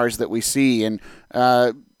race cars that we see. And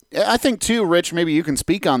I think, too, Rich, maybe you can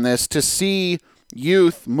speak on this, to see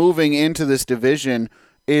youth moving into this division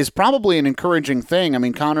is probably an encouraging thing. I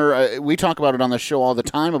mean, Connor, we talk about it on the show all the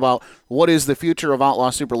time about what is the future of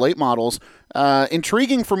Outlaw Super Late Models.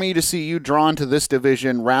 Intriguing for me to see you drawn to this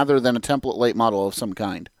division rather than a template late model of some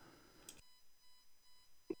kind.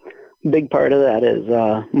 Big part of that is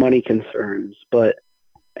money concerns, but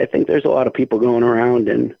I think there's a lot of people going around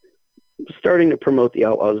and starting to promote the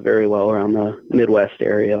Outlaws very well around the Midwest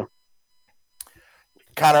area.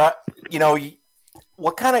 Connor,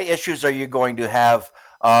 what kind of issues are you going to have?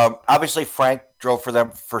 Obviously, Frank drove for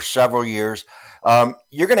them for several years.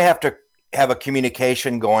 You're going to have a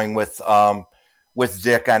communication going with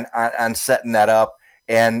Dick on setting that up.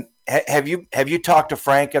 And have you talked to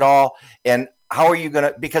Frank at all? And how are you going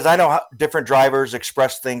to, because I know how different drivers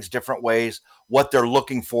express things different ways, what they're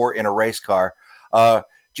looking for in a race car. Do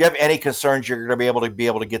you have any concerns you're going to be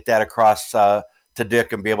able to get that across to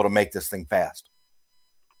Dick and be able to make this thing fast?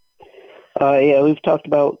 Yeah, we've talked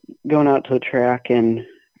about going out to the track and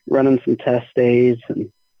running some test days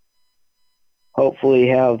and hopefully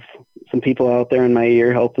have some people out there in my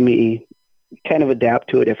ear helping me kind of adapt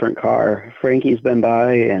to a different car. Frankie's been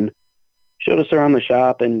by and showed us around the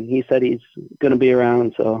shop, and he said he's going to be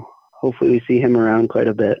around, so hopefully we see him around quite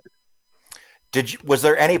a bit. Was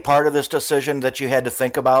there any part of this decision that you had to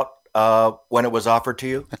think about when it was offered to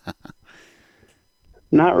you?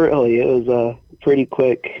 Not really. It was a pretty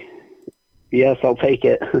quick, yes, I'll take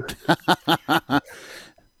it.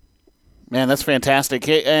 Man, that's fantastic.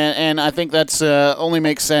 Hey, and I think that's only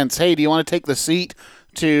makes sense. Hey, do you want to take the seat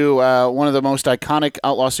to one of the most iconic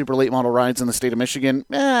Outlaw Super Late Model rides in the state of Michigan?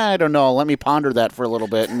 I don't know. Let me ponder that for a little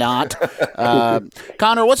bit. Not.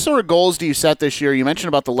 Connor, what sort of goals do you set this year? You mentioned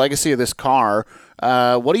about the legacy of this car.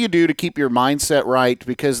 What do you do to keep your mindset right?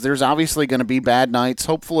 Because there's obviously going to be bad nights,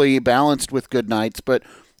 hopefully balanced with good nights. But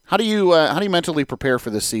how do you mentally prepare for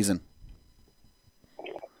this season?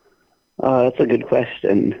 That's a good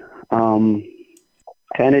question.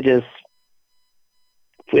 Kind of just,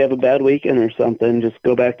 if we have a bad weekend or something, just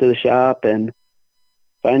go back to the shop and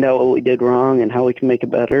find out what we did wrong and how we can make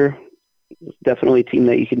it better. It's definitely a team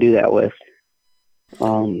that you can do that with.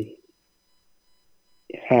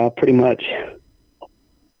 Yeah, pretty much.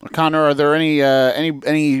 Connor, are there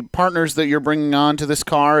any partners that you're bringing on to this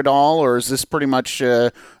car at all, or is this pretty much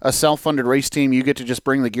a self-funded race team? You get to just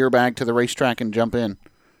bring the gear bag to the racetrack and jump in?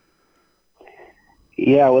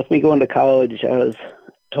 Yeah, with me going to college, I was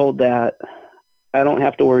told that I don't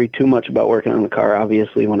have to worry too much about working on the car,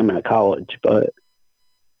 obviously, when I'm at college. But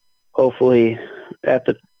hopefully,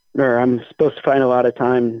 I'm supposed to find a lot of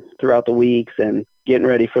time throughout the weeks and getting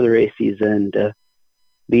ready for the race season to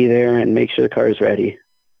be there and make sure the car is ready.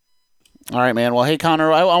 All right, man. Well, hey,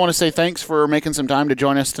 Connor, I want to say thanks for making some time to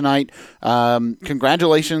join us tonight.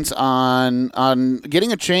 Congratulations on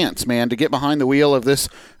getting a chance, man, to get behind the wheel of this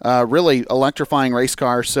really electrifying race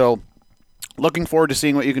car. So looking forward to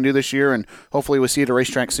seeing what you can do this year, and hopefully we'll see you at a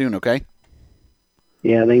racetrack soon, okay?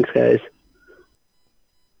 Yeah, thanks, guys.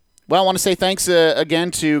 Well, I want to say thanks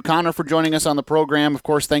again to Connor for joining us on the program. Of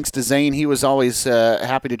course, thanks to Zane. He was always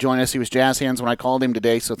happy to join us. He was jazz hands when I called him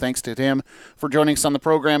today, so thanks to him for joining us on the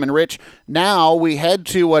program. And, Rich, now we head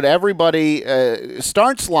to what everybody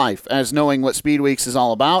starts life as knowing what Speed Weeks is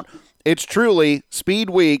all about. It's truly Speed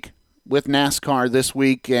Week with NASCAR this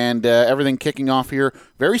week, and everything kicking off here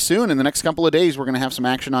very soon. In the next couple of days, we're going to have some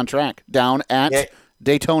action on track down at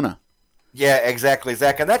Daytona. Yeah, exactly,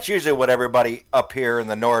 Zach. And that's usually what everybody up here in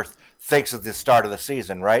the north thinks at the start of the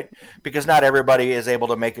season, right? Because not everybody is able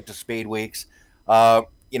to make it to Speed Weeks, and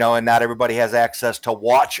not everybody has access to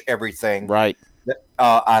watch everything right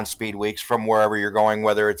on Speed Weeks from wherever you're going,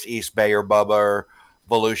 whether it's East Bay or Bubba or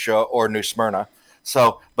Volusia or New Smyrna.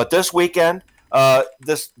 So, but this weekend,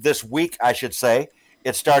 this week, I should say,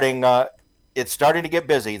 it's starting to get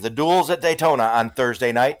busy. The duels at Daytona on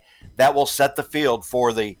Thursday night, that will set the field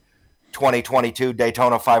for the 2022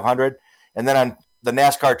 Daytona 500, and then on the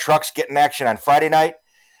NASCAR trucks get in action on Friday night.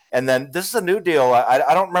 And then this is a new deal.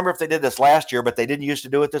 I don't remember if they did this last year, but they didn't used to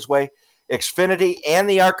do it this way. Xfinity and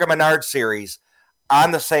the ARCA Menard Series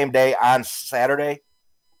on the same day on Saturday.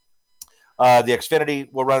 The Xfinity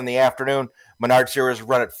will run in the afternoon. Menard Series will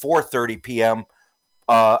run at 4:30 p.m.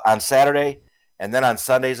 On Saturday. And then on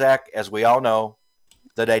Sunday, Zach, as we all know,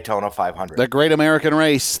 the Daytona 500. The Great American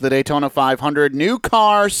Race, the Daytona 500. New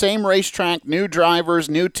car, same racetrack, new drivers,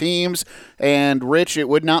 new teams. And, Rich, it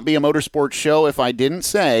would not be a motorsports show if I didn't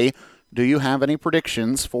say, do you have any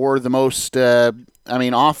predictions for the most,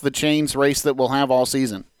 off-the-chains race that we'll have all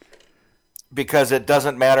season? Because it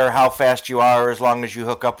doesn't matter how fast you are as long as you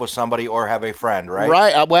hook up with somebody or have a friend, right?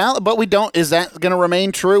 Right. But we don't. Is that going to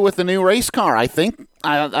remain true with the new race car? I think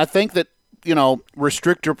that,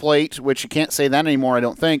 restrictor plate, which you can't say that anymore, I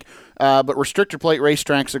don't think, but restrictor plate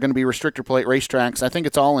racetracks are going to be restrictor plate racetracks. I think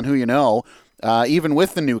it's all in who you know, even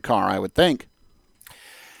with the new car, I would think.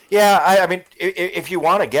 Yeah, if you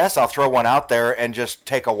want to guess, I'll throw one out there and just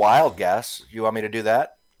take a wild guess. You want me to do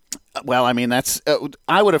that? Well, that's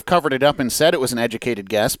I would have covered it up and said it was an educated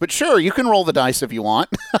guess, but sure, you can roll the dice if you want.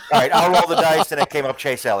 All right, I'll roll the dice, and it came up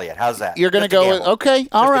Chase Elliott. How's that? You're going to go, okay,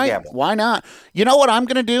 all right, why not? You know what I'm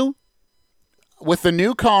going to do? With the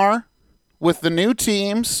new car, with the new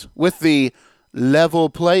teams, with the level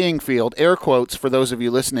playing field, air quotes for those of you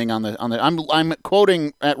listening on the I'm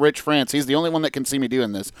quoting at Rich France. He's the only one that can see me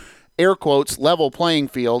doing this. Air quotes, level playing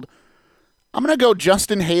field. I'm going to go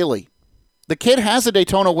Justin Haley. The kid has a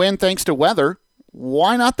Daytona win thanks to weather.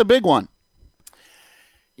 Why not the big one?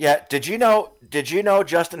 Yeah, did you know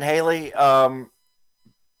Justin Haley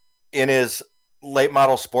in his late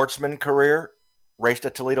model sportsman career raced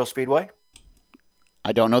at Toledo Speedway?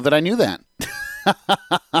 I don't know that I knew that.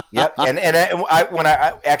 Yep, and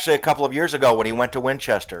I actually a couple of years ago when he went to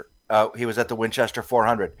Winchester, he was at the Winchester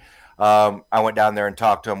 400. I went down there and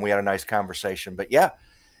talked to him. We had a nice conversation. But yeah,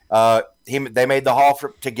 they made the haul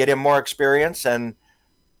to get him more experience, and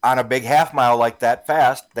on a big half mile like that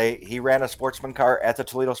fast, he ran a sportsman car at the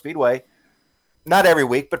Toledo Speedway. Not every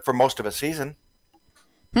week, but for most of a season.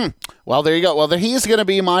 Well, there you go. Well, he's going to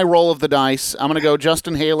be my roll of the dice. I'm going to go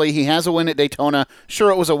Justin Haley. He has a win at Daytona. Sure,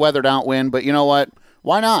 it was a weathered-out win, but you know what?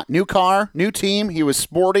 Why not? New car, new team. He was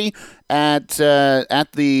sporty at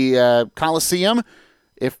the Coliseum.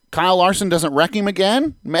 If Kyle Larson doesn't wreck him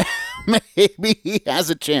again, maybe he has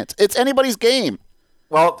a chance. It's anybody's game.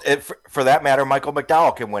 Well, for that matter, Michael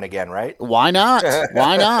McDowell can win again, right? Why not?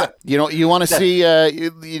 Why not? You want to see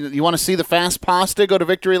you want to see the fast pasta go to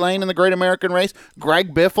victory lane in the Great American Race?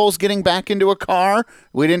 Greg Biffle's getting back into a car.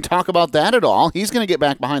 We didn't talk about that at all. He's going to get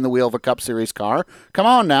back behind the wheel of a Cup Series car. Come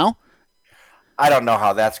on now. I don't know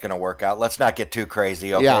how that's going to work out. Let's not get too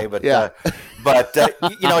crazy, okay? Yeah, but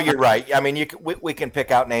you're right. I mean, we can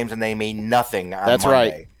pick out names and they mean nothing on That's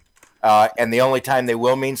Monday. Right. And the only time they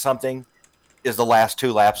will mean something is the last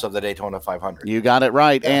two laps of the Daytona 500. You got it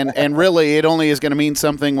right. And really, it only is going to mean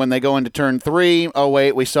something when they go into turn 3. Oh,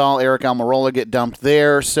 wait, we saw Eric Almirola get dumped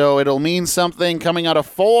there, so it'll mean something coming out of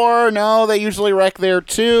 4. No, they usually wreck there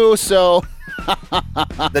too, so...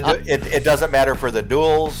 It doesn't matter for the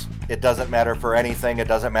duels. It doesn't matter for anything. It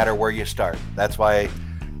doesn't matter where you start. That's why...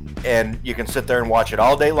 And you can sit there and watch it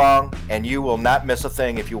all day long, and you will not miss a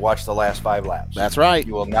thing if you watch the last 5 laps. That's right.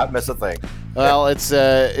 You will not miss a thing. Well, it's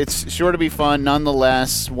sure to be fun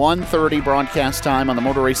nonetheless. 1:30 broadcast time on the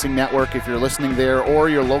Motor Racing Network if you're listening there, or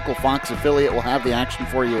your local Fox affiliate will have the action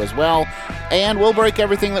for you as well. And we'll break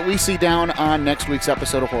everything that we see down on next week's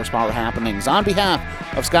episode of Horsepower Happenings. On behalf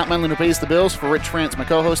of Scott Menlin, who pays the bills, for Rich France, my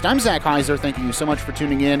co-host, I'm Zach Heiser. Thanking you so much for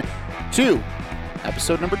tuning in to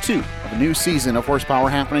episode number 2 of a new season of Horsepower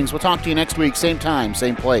Happenings. We'll talk to you next week, same time,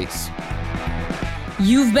 same place.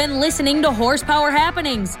 You've been listening to Horsepower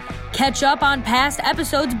Happenings, Catch up on past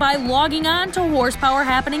episodes by logging on to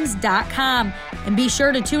horsepowerhappenings.com. And be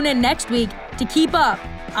sure to tune in next week to keep up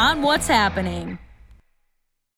on what's happening.